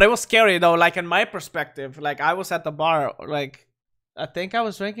 No, but it was scary though. Like in my perspective, like I was at the bar, like I think I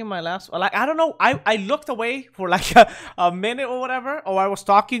was drinking my last. Like I don't know. I looked away for like a minute or whatever, or I was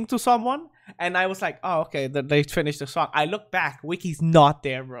talking to someone, and I was like, oh okay, they finished the song. I looked back, Wicky's not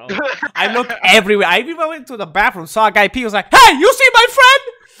there, bro. I looked everywhere. I even went to the bathroom, saw a guy pee. Was like, hey, you see my friend?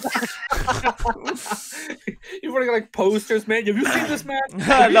 You've already got like posters, man. Have you seen this man?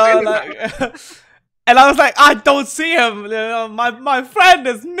 No, like, and I was like, I don't see him. My friend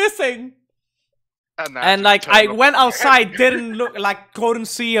is missing. And like I went outside, didn't look, like couldn't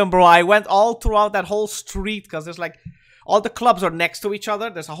see him, bro. I went all throughout that whole street because there's like all the clubs are next to each other.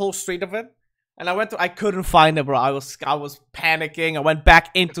 There's a whole street of it, and I couldn't find him, bro. I was panicking. I went back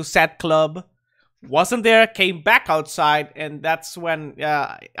into said club, wasn't there. Came back outside, and that's when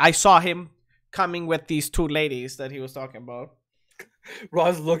I saw him coming with these 2 ladies that he was talking about.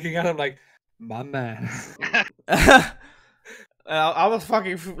 Rod's looking at him like, my man. I was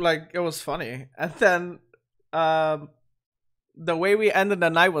fucking like, it was funny, and then the way we ended the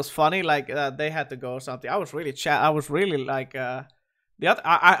night was funny. Like they had to go or something. I was really I was really like the other.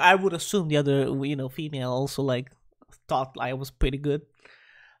 I would assume the other, you know, female also like thought I was pretty good.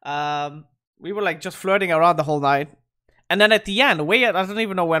 We were like just flirting around the whole night, and then at the end, I don't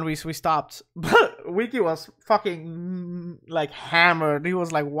even know when we stopped, but Wicky was fucking like hammered. He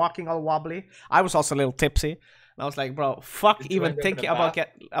was like walking all wobbly. I was also a little tipsy. And I was like, bro, fuck even thinking about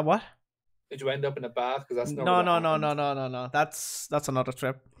what? Did you end up in a bath? Because that's no. That's another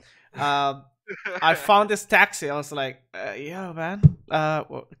trip. I found this taxi. I was like, yeah, man.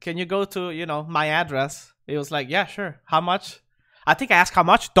 Can you go to, you know, my address? He was like, yeah, sure. How much? I think I asked how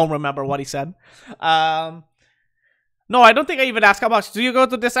much. Don't remember what he said. No, I don't think I even asked how much. Do you go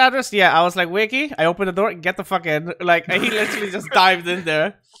to this address? Yeah. I was like, Wicky. I opened the door. Get the fuck in. Like he literally just dived in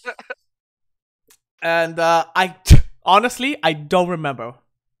there. And honestly, I don't remember.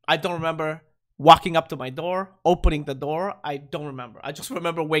 I don't remember walking up to my door, opening the door. I don't remember. I just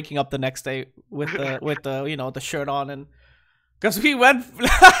remember waking up the next day with the you know, the shirt on, and because we went.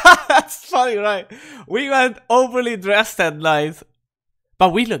 That's funny, right? We went overly dressed that night,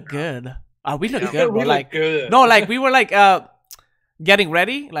 but we look good. We look good, bro. Like good. no, like we were like getting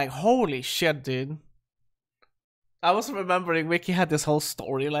ready. Like holy shit, dude. I was remembering Wicky had this whole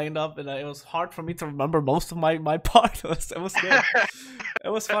story lined up, and it was hard for me to remember most of my part. It was good. It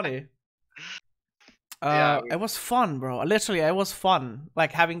was funny. It was fun, bro. Literally, it was fun.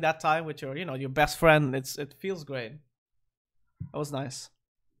 Like having that time with your, you know, your best friend. It feels great. It was nice.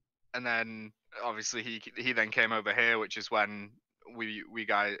 And then obviously he then came over here, which is when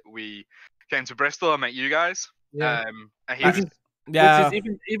we came to Bristol. I met you guys. Yeah. And he Which was, is, Yeah. which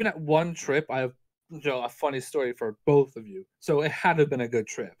is even at one trip, I have a funny story for both of you. So it had to have been a good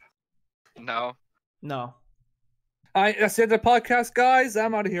trip. no. No. That's the end of the podcast, guys.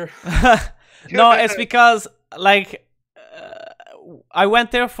 I'm out of here. No, it's because like I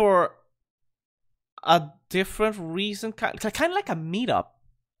went there for a different reason, kind of like a meetup.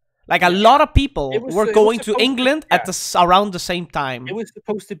 Like a lot of people were going to England at around the same time. It was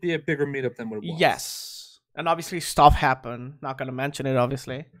supposed to be a bigger meetup than what it was. Yes, and obviously stuff happened. Not gonna mention it,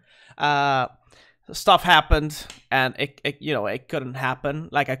 obviously. Stuff happened, and it couldn't happen.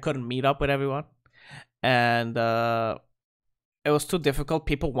 Like I couldn't meet up with everyone, and it was too difficult.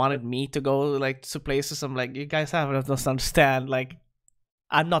 People wanted me to go like to places. I'm like, you guys don't understand. Like,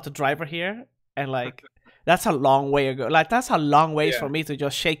 I'm not the driver here, and like. That's a long way ago. Like, that's a long ways for me to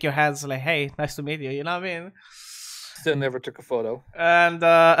just shake your hands like, hey, nice to meet you. You know what I mean? Still never took a photo. And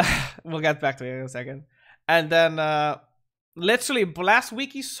we'll get back to it in a second. And then literally bless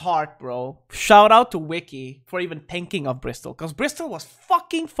Wiki's heart, bro. Shout out to Wiki for even thinking of Bristol. Because Bristol was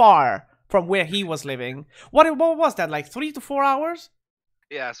fucking far from where he was living. What was that? Like 3 to 4 hours?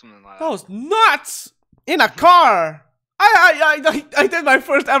 Yeah, something like that. That was nuts! In a car! I did my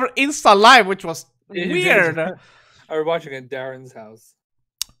first ever Insta Live, which was weird. I was watching at Darren's house.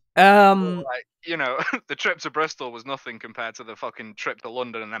 Like, the trip to Bristol was nothing compared to the fucking trip to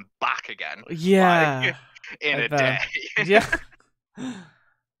London and then back again. Yeah. Like, in a day. Yeah.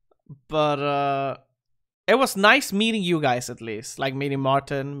 But it was nice meeting you guys at least. Like meeting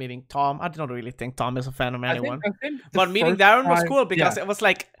Martin, meeting Tom. I don't really think Tom is a fan of anyone. I think but meeting Darren was cool because it was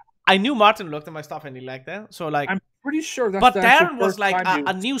like I knew Martin looked at my stuff and he liked it. So like I'm pretty sure that's but Darren was like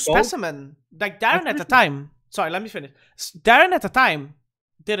a new specimen. Like Darren at the time. Sorry, let me finish. Darren at the time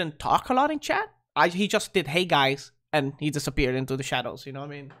didn't talk a lot in chat. He just did hey guys and he disappeared into the shadows, you know what I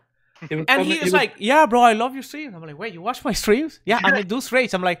mean? And he was like, yeah, bro, I love your streams. I'm like, wait, you watch my streams? Yeah, I do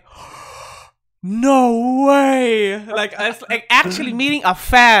streams. I'm like, no way. Like, it's like actually meeting a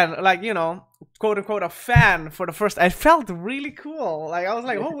fan, like, quote unquote, a fan for the first. I felt really cool. Like, I was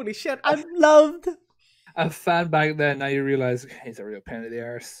like, holy shit, I'm loved. A fan back then, now you realize he's a real pain in the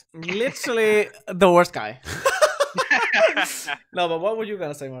arse. Literally the worst guy. No, but what were you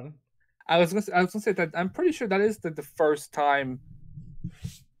gonna say, Martin? I was gonna say that I'm pretty sure that is the first time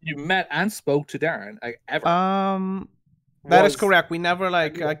you met and spoke to Darren, like ever. That is correct. We never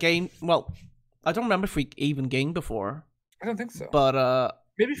like gamed. Well, I don't remember if we even gamed before. I don't think so. But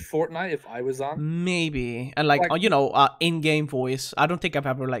maybe Fortnite if I was on. Maybe, and like in-game voice. I don't think I've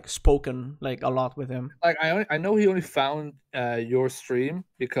ever like spoken like a lot with him. Like I know he only found your stream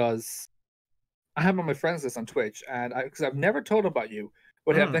because I have him on my friends list on Twitch, and because I've never told him about you.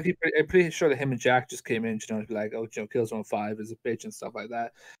 But I'm pretty sure that him and Jack just came in, to be like, oh, Kills15 is a bitch and stuff like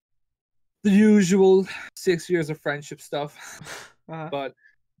that. The usual 6 years of friendship stuff. But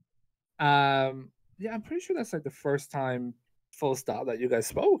yeah, I'm pretty sure that's like the first time full stop that you guys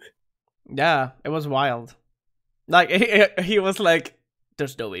spoke. Yeah, it was wild. Like he was like,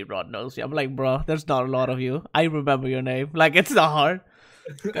 "There's no way Rod knows you." I'm like, "Bro, there's not a lot of you. I remember your name. Like it's not hard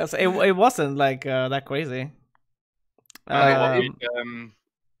because it wasn't like that crazy." Do you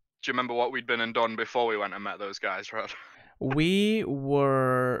remember what we'd been and done before we went and met those guys, Rod? We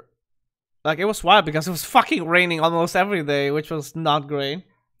were like, it was wild because it was fucking raining almost every day, which was not great.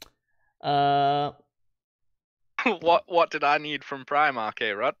 What did I need from Primark,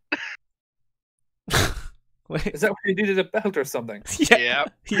 Rod? Wait. Is that what you needed, a belt or something? Yeah.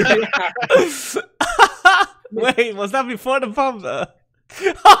 Wait, was that before the pump though?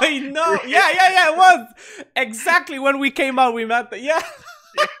 I know. Yeah, it was. Exactly when we came out, we met.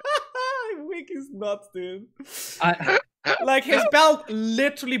 Wicky's nuts, dude. Like his belt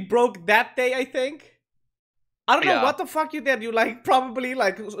literally broke that day, I think. I don't know what the fuck you did. You like probably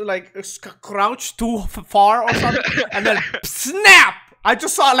like crouched too far or something, and then snap! I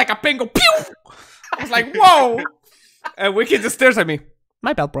just saw like a ping go pew. I was like, whoa! And Wicky just stares at me.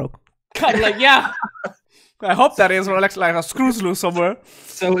 My belt broke. I'm like, yeah. I hope that is, or like a screw's loose somewhere.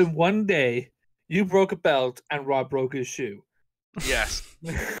 So in one day, you broke a belt and Rod broke his shoe. Yes.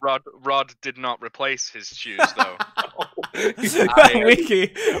 Rod did not replace his shoes though.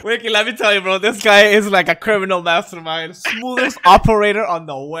 Wicky, let me tell you, bro, this guy is like a criminal mastermind, smoothest operator on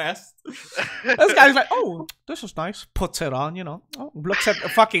the West. This guy's like, oh, this is nice. Puts it on, looks at the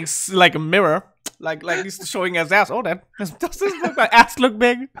fucking like a mirror, like he's showing his ass. Oh, does this look my ass look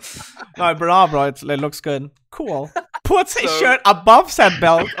big? No, bro, it looks good. Cool. Puts his shirt above said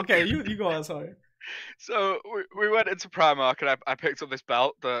belt. Okay, you go on. Sorry. So we went into Primark and I picked up this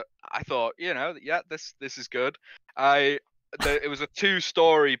belt that I thought, yeah, this is good. I it was a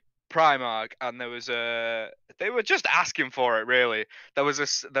 2-story Primark, and there was they were just asking for it, really. There was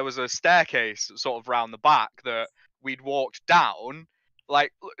a staircase sort of round the back that we'd walked down.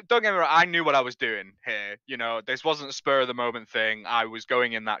 Like, don't get me wrong, I knew what I was doing here. You know, this wasn't a spur of the moment thing. I was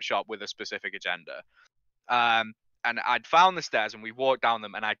going in that shop with a specific agenda. And I'd found the stairs, and we walked down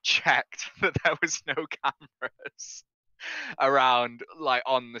them, and I checked that there was no cameras around, like,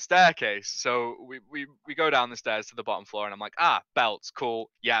 on the staircase. So we go down the stairs to the bottom floor, and I'm like, belts, cool.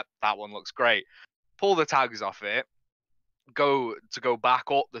 Yep, that one looks great. Pull the tags off it, go back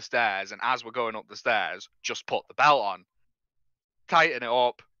up the stairs, and as we're going up the stairs, just put the belt on. Tighten it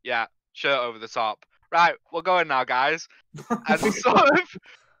up, yeah, shirt over the top. Right, we're going now, guys. And sort of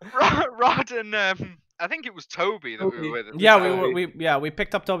Rod and I think it was Toby that we were with. Yeah, we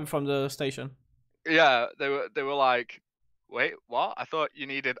picked up Toby from the station. Yeah, they were like, wait, what? I thought you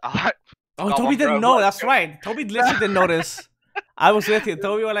needed. Oh, Toby didn't know. That's right. Toby literally didn't notice. I was with you.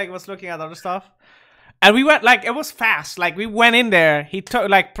 Toby was looking at other stuff, and we went like it was fast. Like we went in there. He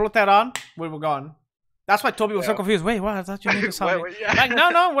took put that on. We were gone. That's why Toby was so confused. Wait, what? I thought you needed something. Like,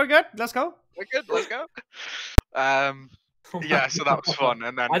 no, we're good. Let's go. We're good. Let's go. Yeah, so that was fun.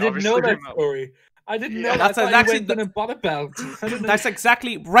 And then I didn't know that story. I didn't know that's exactly and bought a belt. That's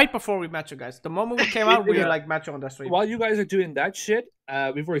exactly right before we met you guys. The moment we came out, we were like met you on the street. While you guys are doing that shit,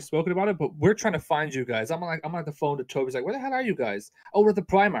 we've already spoken about it, but we're trying to find you guys. I'm on the phone to Toby's like, where the hell are you guys? Oh, we're at the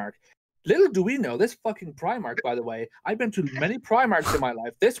Primark. Little do we know, this fucking Primark, by the way, I've been to many Primarks in my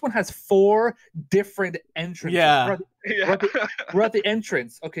life. This one has 4 different entrances. Yeah. We're at the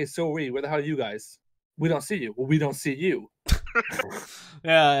entrance. Okay, so where the hell are you guys? We don't see you. Well, we don't see you.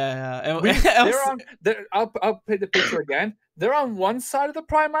 Yeah. I'll paint the picture again. They're on one side of the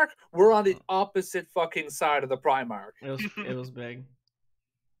Primark. We're on the opposite fucking side of the Primark. It was big.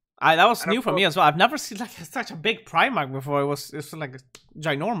 That was new for me as well. I've never seen like such a big Primark before. It was like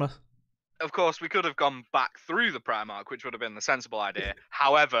ginormous. Of course, we could have gone back through the Primark, which would have been the sensible idea.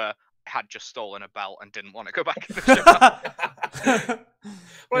 However, I had just stolen a belt and didn't want to go back in the shop.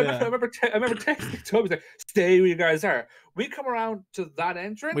 Well, yeah. I remember texting Toby, like, stay where you guys are. We come around to that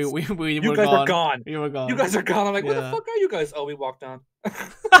entrance. You guys are gone. You were gone. You guys are gone. I'm like, where the fuck are you guys? Oh, we walked on.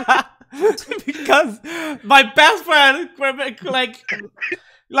 Because my best friend, like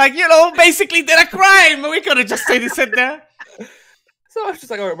basically did a crime. We could have just stayed and sit there. So I was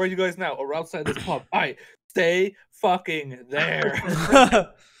just like, all right, where are you guys now? Oh, we're outside this pub. All right, stay fucking there.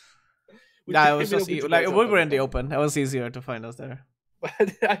 Yeah, it was just we were in the open. It was easier to find us there.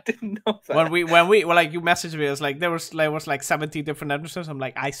 I didn't know that. When we like you messaged me, it was like there was 70 different entrances. I'm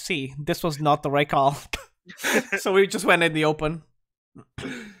like, I see. This was not the right call. So we just went in the open.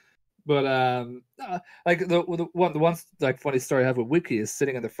 But like the one like funny story I have with Wiki is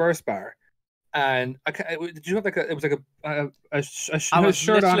sitting in the first bar, and did you have like it was like a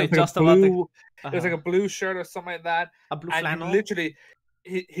shirt on, it was like it was like a blue shirt or something like that, a blue and flannel. Literally,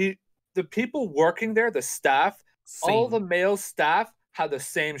 the people working there, the staff, all the male staff had the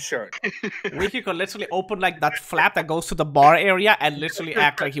same shirt. Wiki could literally open like that flap that goes to the bar area and literally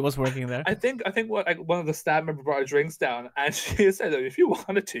act like he was working there. I think what like, one of the staff members brought drinks down, and she said that if you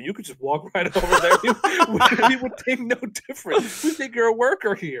wanted to, you could just walk right over there. We would think no difference. We think you're a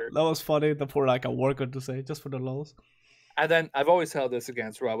worker here. That was funny for like a worker to say, just for the lulz. And then I've always held this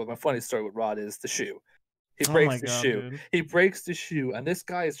against Rod, but my funny story with Rod is the shoe. He breaks the shoe. Dude. He breaks the shoe, and this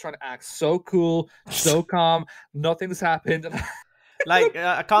guy is trying to act so cool, so calm. Nothing's happened. Like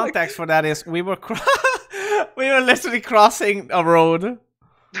context for that is we were literally crossing a road.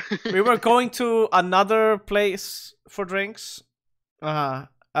 We were going to another place for drinks.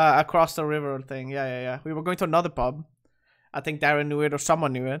 Across the river thing. Yeah. We were going to another pub. I think Darren knew it or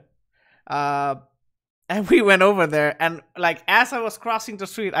someone knew it. And we went over there, and like as I was crossing the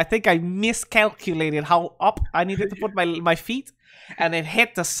street, I think I miscalculated how up I needed to put my feet, and it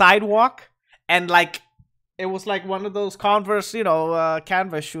hit the sidewalk, and like it was like one of those Converse,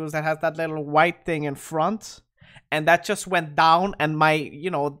 canvas shoes that has that little white thing in front, and that just went down, and my,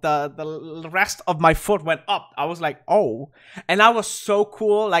 the rest of my foot went up. I was like, oh, and I was so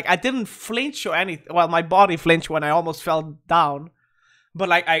cool. Like I didn't flinch or anything. Well, my body flinched when I almost fell down. But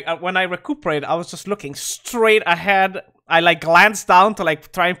like when I recuperated, I was just looking straight ahead. I like glanced down to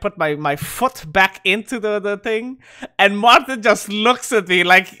like try and put my foot back into the thing, and Martin just looks at me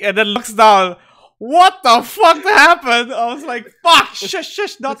and then looks down. What the fuck happened? I was like, fuck,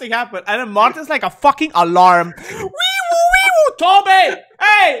 shush, nothing happened. And then Martin's like a fucking alarm. Wee-woo, Toby!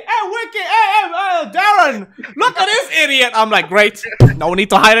 Hey, Wiki, hey, Darren! Look at this idiot! I'm like, great, no need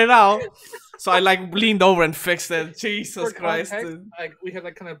to hide it out. So I like leaned over and fixed it. Jesus Christ. Like we had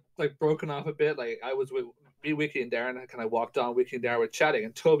like kind of like broken off a bit. Like I was with me, Wiki, and Darren kind of walked on. Wiki and Darren were chatting,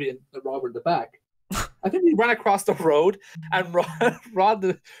 and Toby and Rod were in the back. I think we ran across the road, and Rod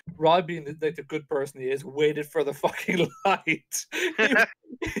being the good person he is, waited for the fucking light.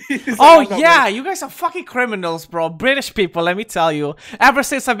 Oh yeah, you guys are fucking criminals, bro. British people, let me tell you. Ever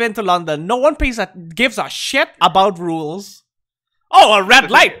since I've been to London, no one gives a shit about rules. Oh, a red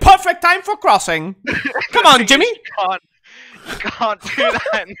light, perfect time for crossing. Come on, Jimmy. You can't do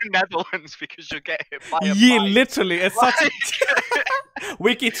that in the Netherlands because you'll get hit by a Yeah, bike. literally, it's such a...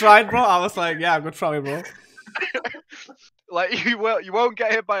 Wiki tried, bro. I was like, yeah, good try, bro. Like, you won't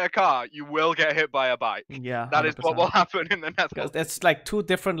get hit by a car, you will get hit by a bike. Yeah, that is what will 100%. happen in the Netherlands. Because it's like two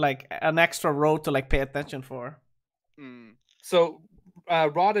different, like, an extra road to, like, pay attention for. So,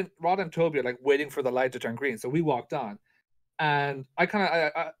 Rod and Toby are, like, waiting for the light to turn green. So we walked on. And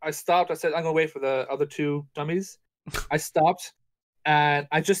I stopped. I said, I'm going to wait for the other two dummies. I stopped, and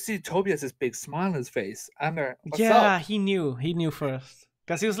I just see Toby has this big smile on his face. And they're, what's up? He knew first.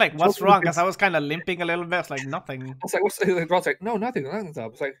 Because he was like, what's wrong? Because I was kind of limping a little bit. I was like, nothing. I was like, what's Rod's like, no, nothing's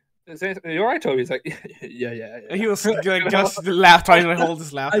up. It's like, are you alright, Toby? He's like, yeah. He was like, just trying to hold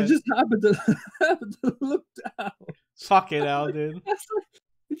his laugh. I just happened to look down. Fuck it out, dude. Like,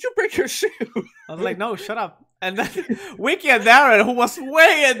 did you break your shoe? I was like, no, shut up. And then Wiki and Darren, who was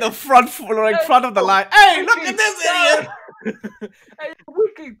way in the front of the line. Hey, look at this idiot! Hey,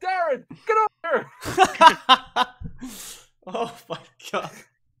 Wiki, Darren, get over here! Oh my god.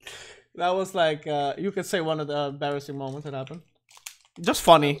 That was like, you could say one of the embarrassing moments that happened. Just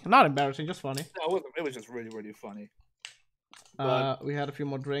funny. Not embarrassing, just funny. No, it was just really, really funny. We had a few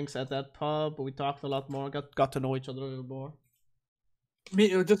more drinks at that pub. We talked a lot more. Got to know each other a little more.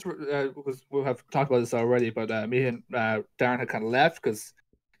 Because we'll have talked about this already, but me and Darren had kind of left because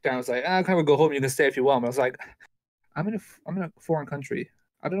Darren was like, "I'm kind of go home. You can stay if you want." But I was like, "I'm in a foreign country.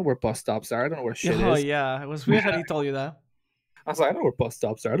 I don't know where bus stops are. I don't know where shit is." Oh yeah, it was weird that he told you that. I was like, "I don't know where bus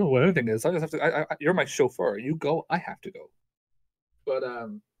stops are. I don't know where anything is. I just have to. You're my chauffeur. You go. I have to go." But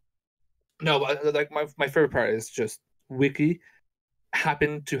no, but like my favorite part is just Wiki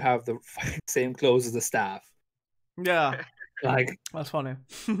happened to have the same clothes as the staff. Yeah. Like, that's funny.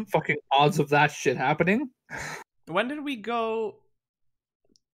 Fucking odds of that shit happening. When did we go?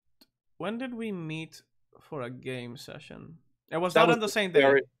 When did we meet for a game session? It was not on the same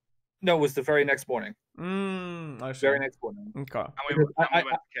day. No, it was the very next morning. I see. Very next morning. Okay. And we went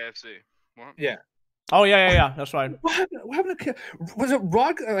to KFC. What? Yeah. Oh yeah. That's right. What happened to was it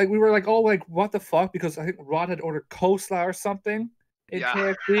Rod? Like, we were like all like, what the fuck? Because I think Rod had ordered coleslaw or something in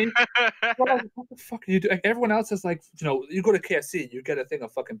KFC. What the fuck are you doing? Like, everyone else is like, you go to KFC, you get a thing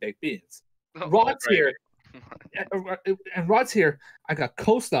of fucking baked beans. Rod's here, and Rod's here. I got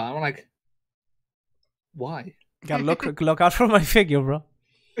coleslaw. I'm like, why? Gotta look out for my figure, bro.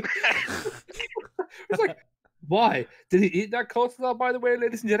 It's like, why? Did he eat that coleslaw, by the way,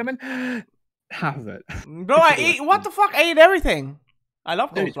 ladies and gentlemen? Have it. Bro, I ate, what the fuck? I ate everything. I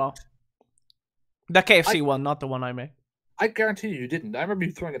love coleslaw. The KFC one, not the one I made. I guarantee you didn't. I remember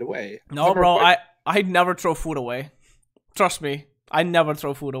you throwing it away. No, bro, I never throw food away. Trust me. I never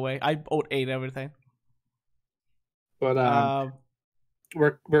throw food away. I ate everything. But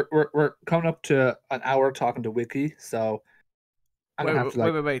we're coming up to an hour talking to Wiki, so I'm gonna have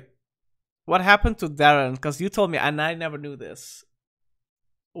to wait. What happened to Darren? Because you told me, and I never knew this.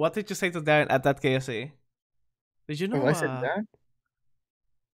 What did you say to Darren at that KFC? Did you know I said that?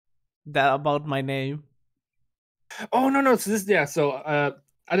 That about my name? Oh no! So this, yeah. So I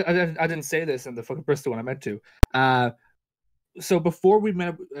didn't say this in the fucking Bristol one. I meant to. So before we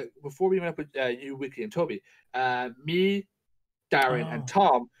met up with you, Wiki, and Toby, me, Darren, and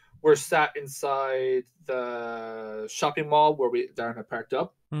Tom were sat inside the shopping mall where Darren had parked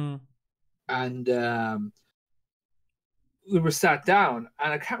up, and we were sat down,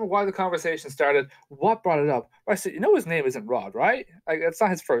 and I can't remember why the conversation started. What brought it up? I said, his name isn't Rod, right? Like, it's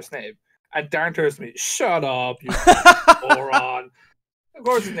not his first name. And Darren turns to me, "Shut up, you moron. Of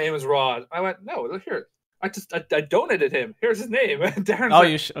course his name is Rod." I went, "No, look here. I donated him. Here's his name." And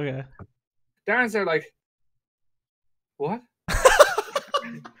Darren's okay. Darren's there like, "What?"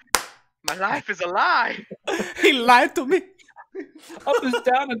 My life is a lie. He lied to me. Up is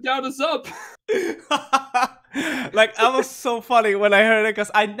down and down is up. Like, that was so funny when I heard it,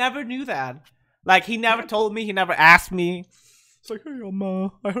 because I never knew that. Like, he never told me. He never asked me. It's like, "Hey,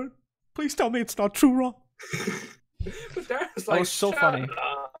 I heard. Please tell me it's not true, Ron." But Darren was like, that was so funny.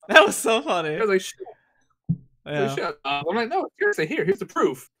 Up. That was so funny. I was like, shut up. I'm like, "No, seriously, here's the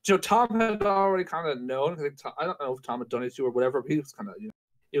proof." Tom had already kind of known. I don't know if Tom had done it to or whatever, but he was kind of,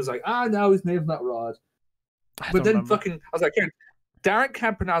 he was like, "No, his name's not Rod." But then I was like, Darren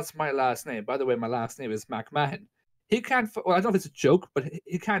can't pronounce my last name. By the way, my last name is McMahon. He can't. Well, I don't know if it's a joke, but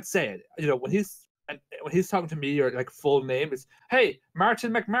he can't say it. You know, when he's talking to me, or like full name, it's hey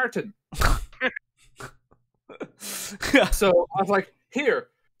Martin McMartin. So I was like, here,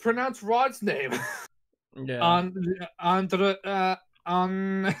 pronounce Rod's name. Yeah.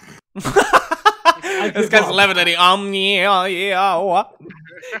 on. This guy's levitating. Yeah. What?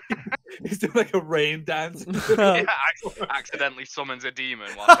 He's doing like a rain dance. Yeah, accidentally summons a demon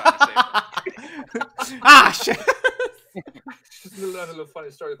while trying to save him. Shit. Just a little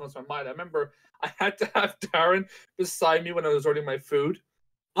funny story that comes to my mind. I remember I had to have Darren beside me when I was ordering my food.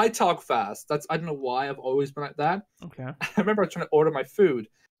 I talk fast. I don't know why. I've always been like that. Okay. I remember I was trying to order my food,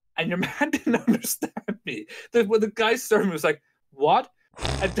 and your man didn't understand me. When the guy serving me was like, "What?"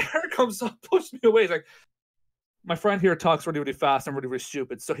 And Darren comes up, pushes me away. He's like, "My friend here talks really, really fast and really, really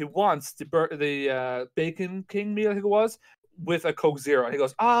stupid. So he wants the Bacon King meal, I think it was, with a Coke Zero." And he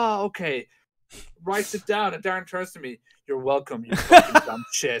goes, okay. Writes it down, and Darren turns to me, "You're welcome, you fucking dumb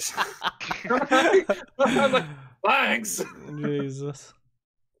shit." I'm like, thanks. Jesus.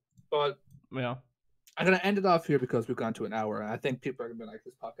 But yeah, I'm gonna end it off here because we've gone to an hour, and I think people are gonna be like,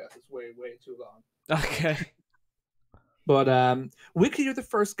 "This podcast is way, way too long." Okay. But Wicky, you're the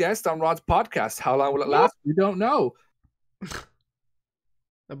first guest on Rod's podcast. How long will it last? We don't know.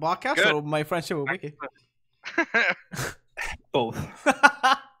 The podcast Good. or my friendship with Wicky? Both.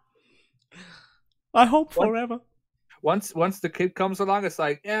 I hope forever. Once the kid comes along, it's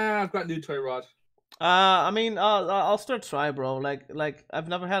like, yeah, I've got a new toy, Rod. I mean, I'll still try, bro. Like I've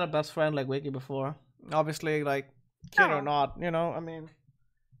never had a best friend like Wicky before. Obviously, like kid or not, you know. I mean,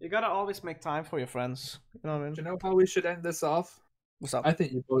 you gotta always make time for your friends. You know what I mean? Do you know how we should end this off? What's up? I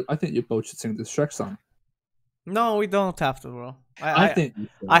think you both should sing this Shrek song. No, we don't have to, bro. I think you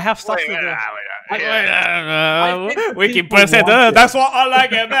should. I have stuff to do. I think Wiki people burst into want it. that's what I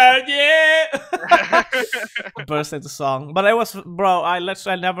like about yeah. Burst into song, but it was, bro. I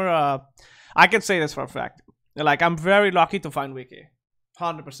never. I can say this for a fact. Like I'm very lucky to find Wiki,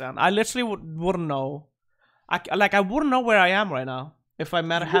 100%. I literally wouldn't know. I wouldn't know where I am right now if I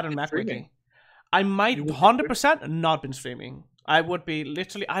hadn't met Wiki. I might 100% not been streaming. I would be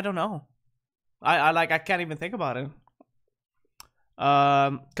literally. I don't know. I can't even think about it.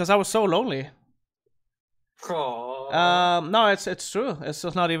 Because I was so lonely. No, it's true. It's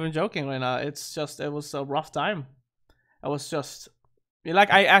just not even joking right now. It's just it was a rough time. I was just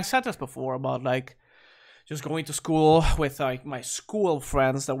like I said this before about like just going to school with like my school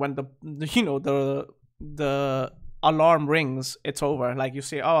friends that when the alarm rings, it's over. Like you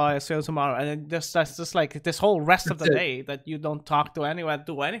say, oh, I see you tomorrow, and then that's just like this whole rest of the day that you don't talk to anyone,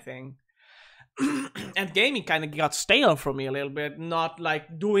 do anything. And gaming kind of got stale for me a little bit, not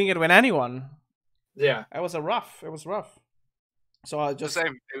like doing it with anyone. Yeah, it was rough. So I just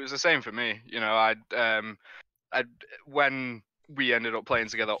it was the same for me. You know, I'd when we ended up playing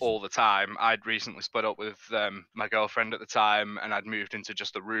together all the time, I'd recently split up with my girlfriend at the time, and I'd moved into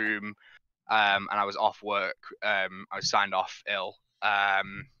just a room, and I was off work. I was signed off ill,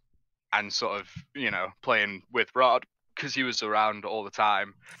 and sort of, you know, playing with Rod because he was around all the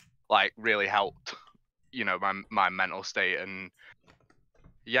time, like really helped, you know, my mental state. And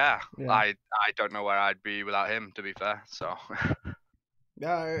yeah, I don't know where I'd be without him, to be fair. So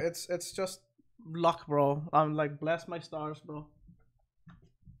yeah, it's just luck, bro. I'm like, bless my stars, bro.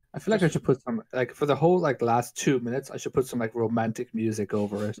 I feel like I should put some, like, for the whole like last 2 minutes, I should put some like romantic music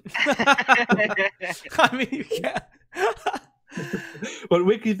over it. I mean, you can't. But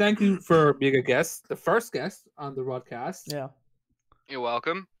Wicky, thank you for being a guest, the first guest on the RodCast. Yeah, you're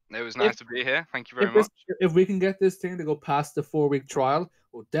welcome. It was nice to be here. Thank you very much. If we can get this thing to go past the 4-week trial,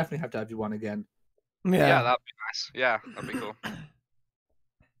 we'll definitely have to have you on again. Yeah, that'd be nice. Yeah, that'd be cool.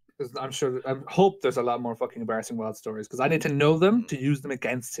 Because I hope there's a lot more fucking embarrassing wild stories, because I need to know them to use them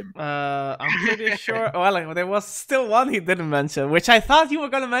against him. I'm pretty sure. Well, there was still one he didn't mention, which I thought you were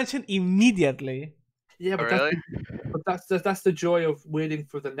gonna mention immediately. Yeah, but really? that's the joy of waiting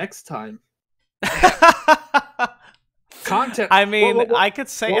for the next time. Content. I mean, what, I could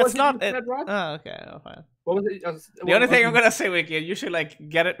say it's not. Said, Rod? Oh, okay, no, fine. What was it? The only thing I'm gonna say, Wiki, you should like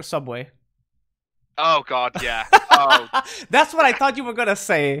get it Subway. Oh God, yeah. Oh, that's what I thought you were gonna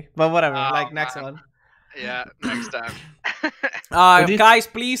say, but whatever. Like next one. Yeah, next time. Guys,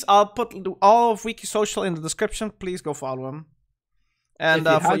 please, I'll put all of Wiki's social in the description. Please go follow him. And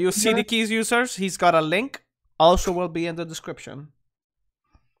for you CD Keys users, he's got a link. Also, will be in the description.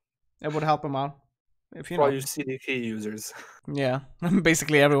 It would help him out. If you know. For all you CD key users. Yeah,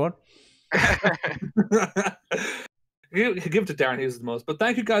 basically everyone. Give it to Darren, he uses the most. But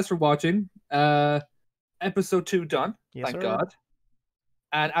thank you guys for watching. Episode 2 done. Yes, Thank sir. God.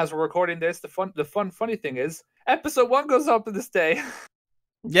 And as we're recording this, the funny thing is, episode 1 goes up to this day.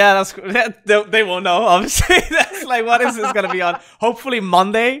 Yeah, they won't know. Obviously, that's like, what is this gonna be on? Hopefully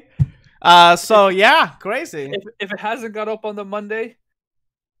Monday. So yeah, crazy. If it hasn't got up on the Monday,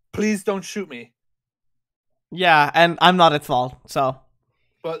 please don't shoot me. Yeah, and I'm not at fault. So.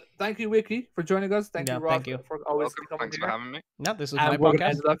 But thank you, Wiki, for joining us. Thank you, Rod, thank you. for always Welcome. coming Thanks here. for having me. Yeah, this is And my we're gonna podcast.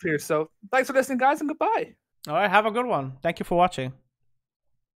 end it up here. So thanks for listening, guys, and goodbye. All right, have a good one. Thank you for watching.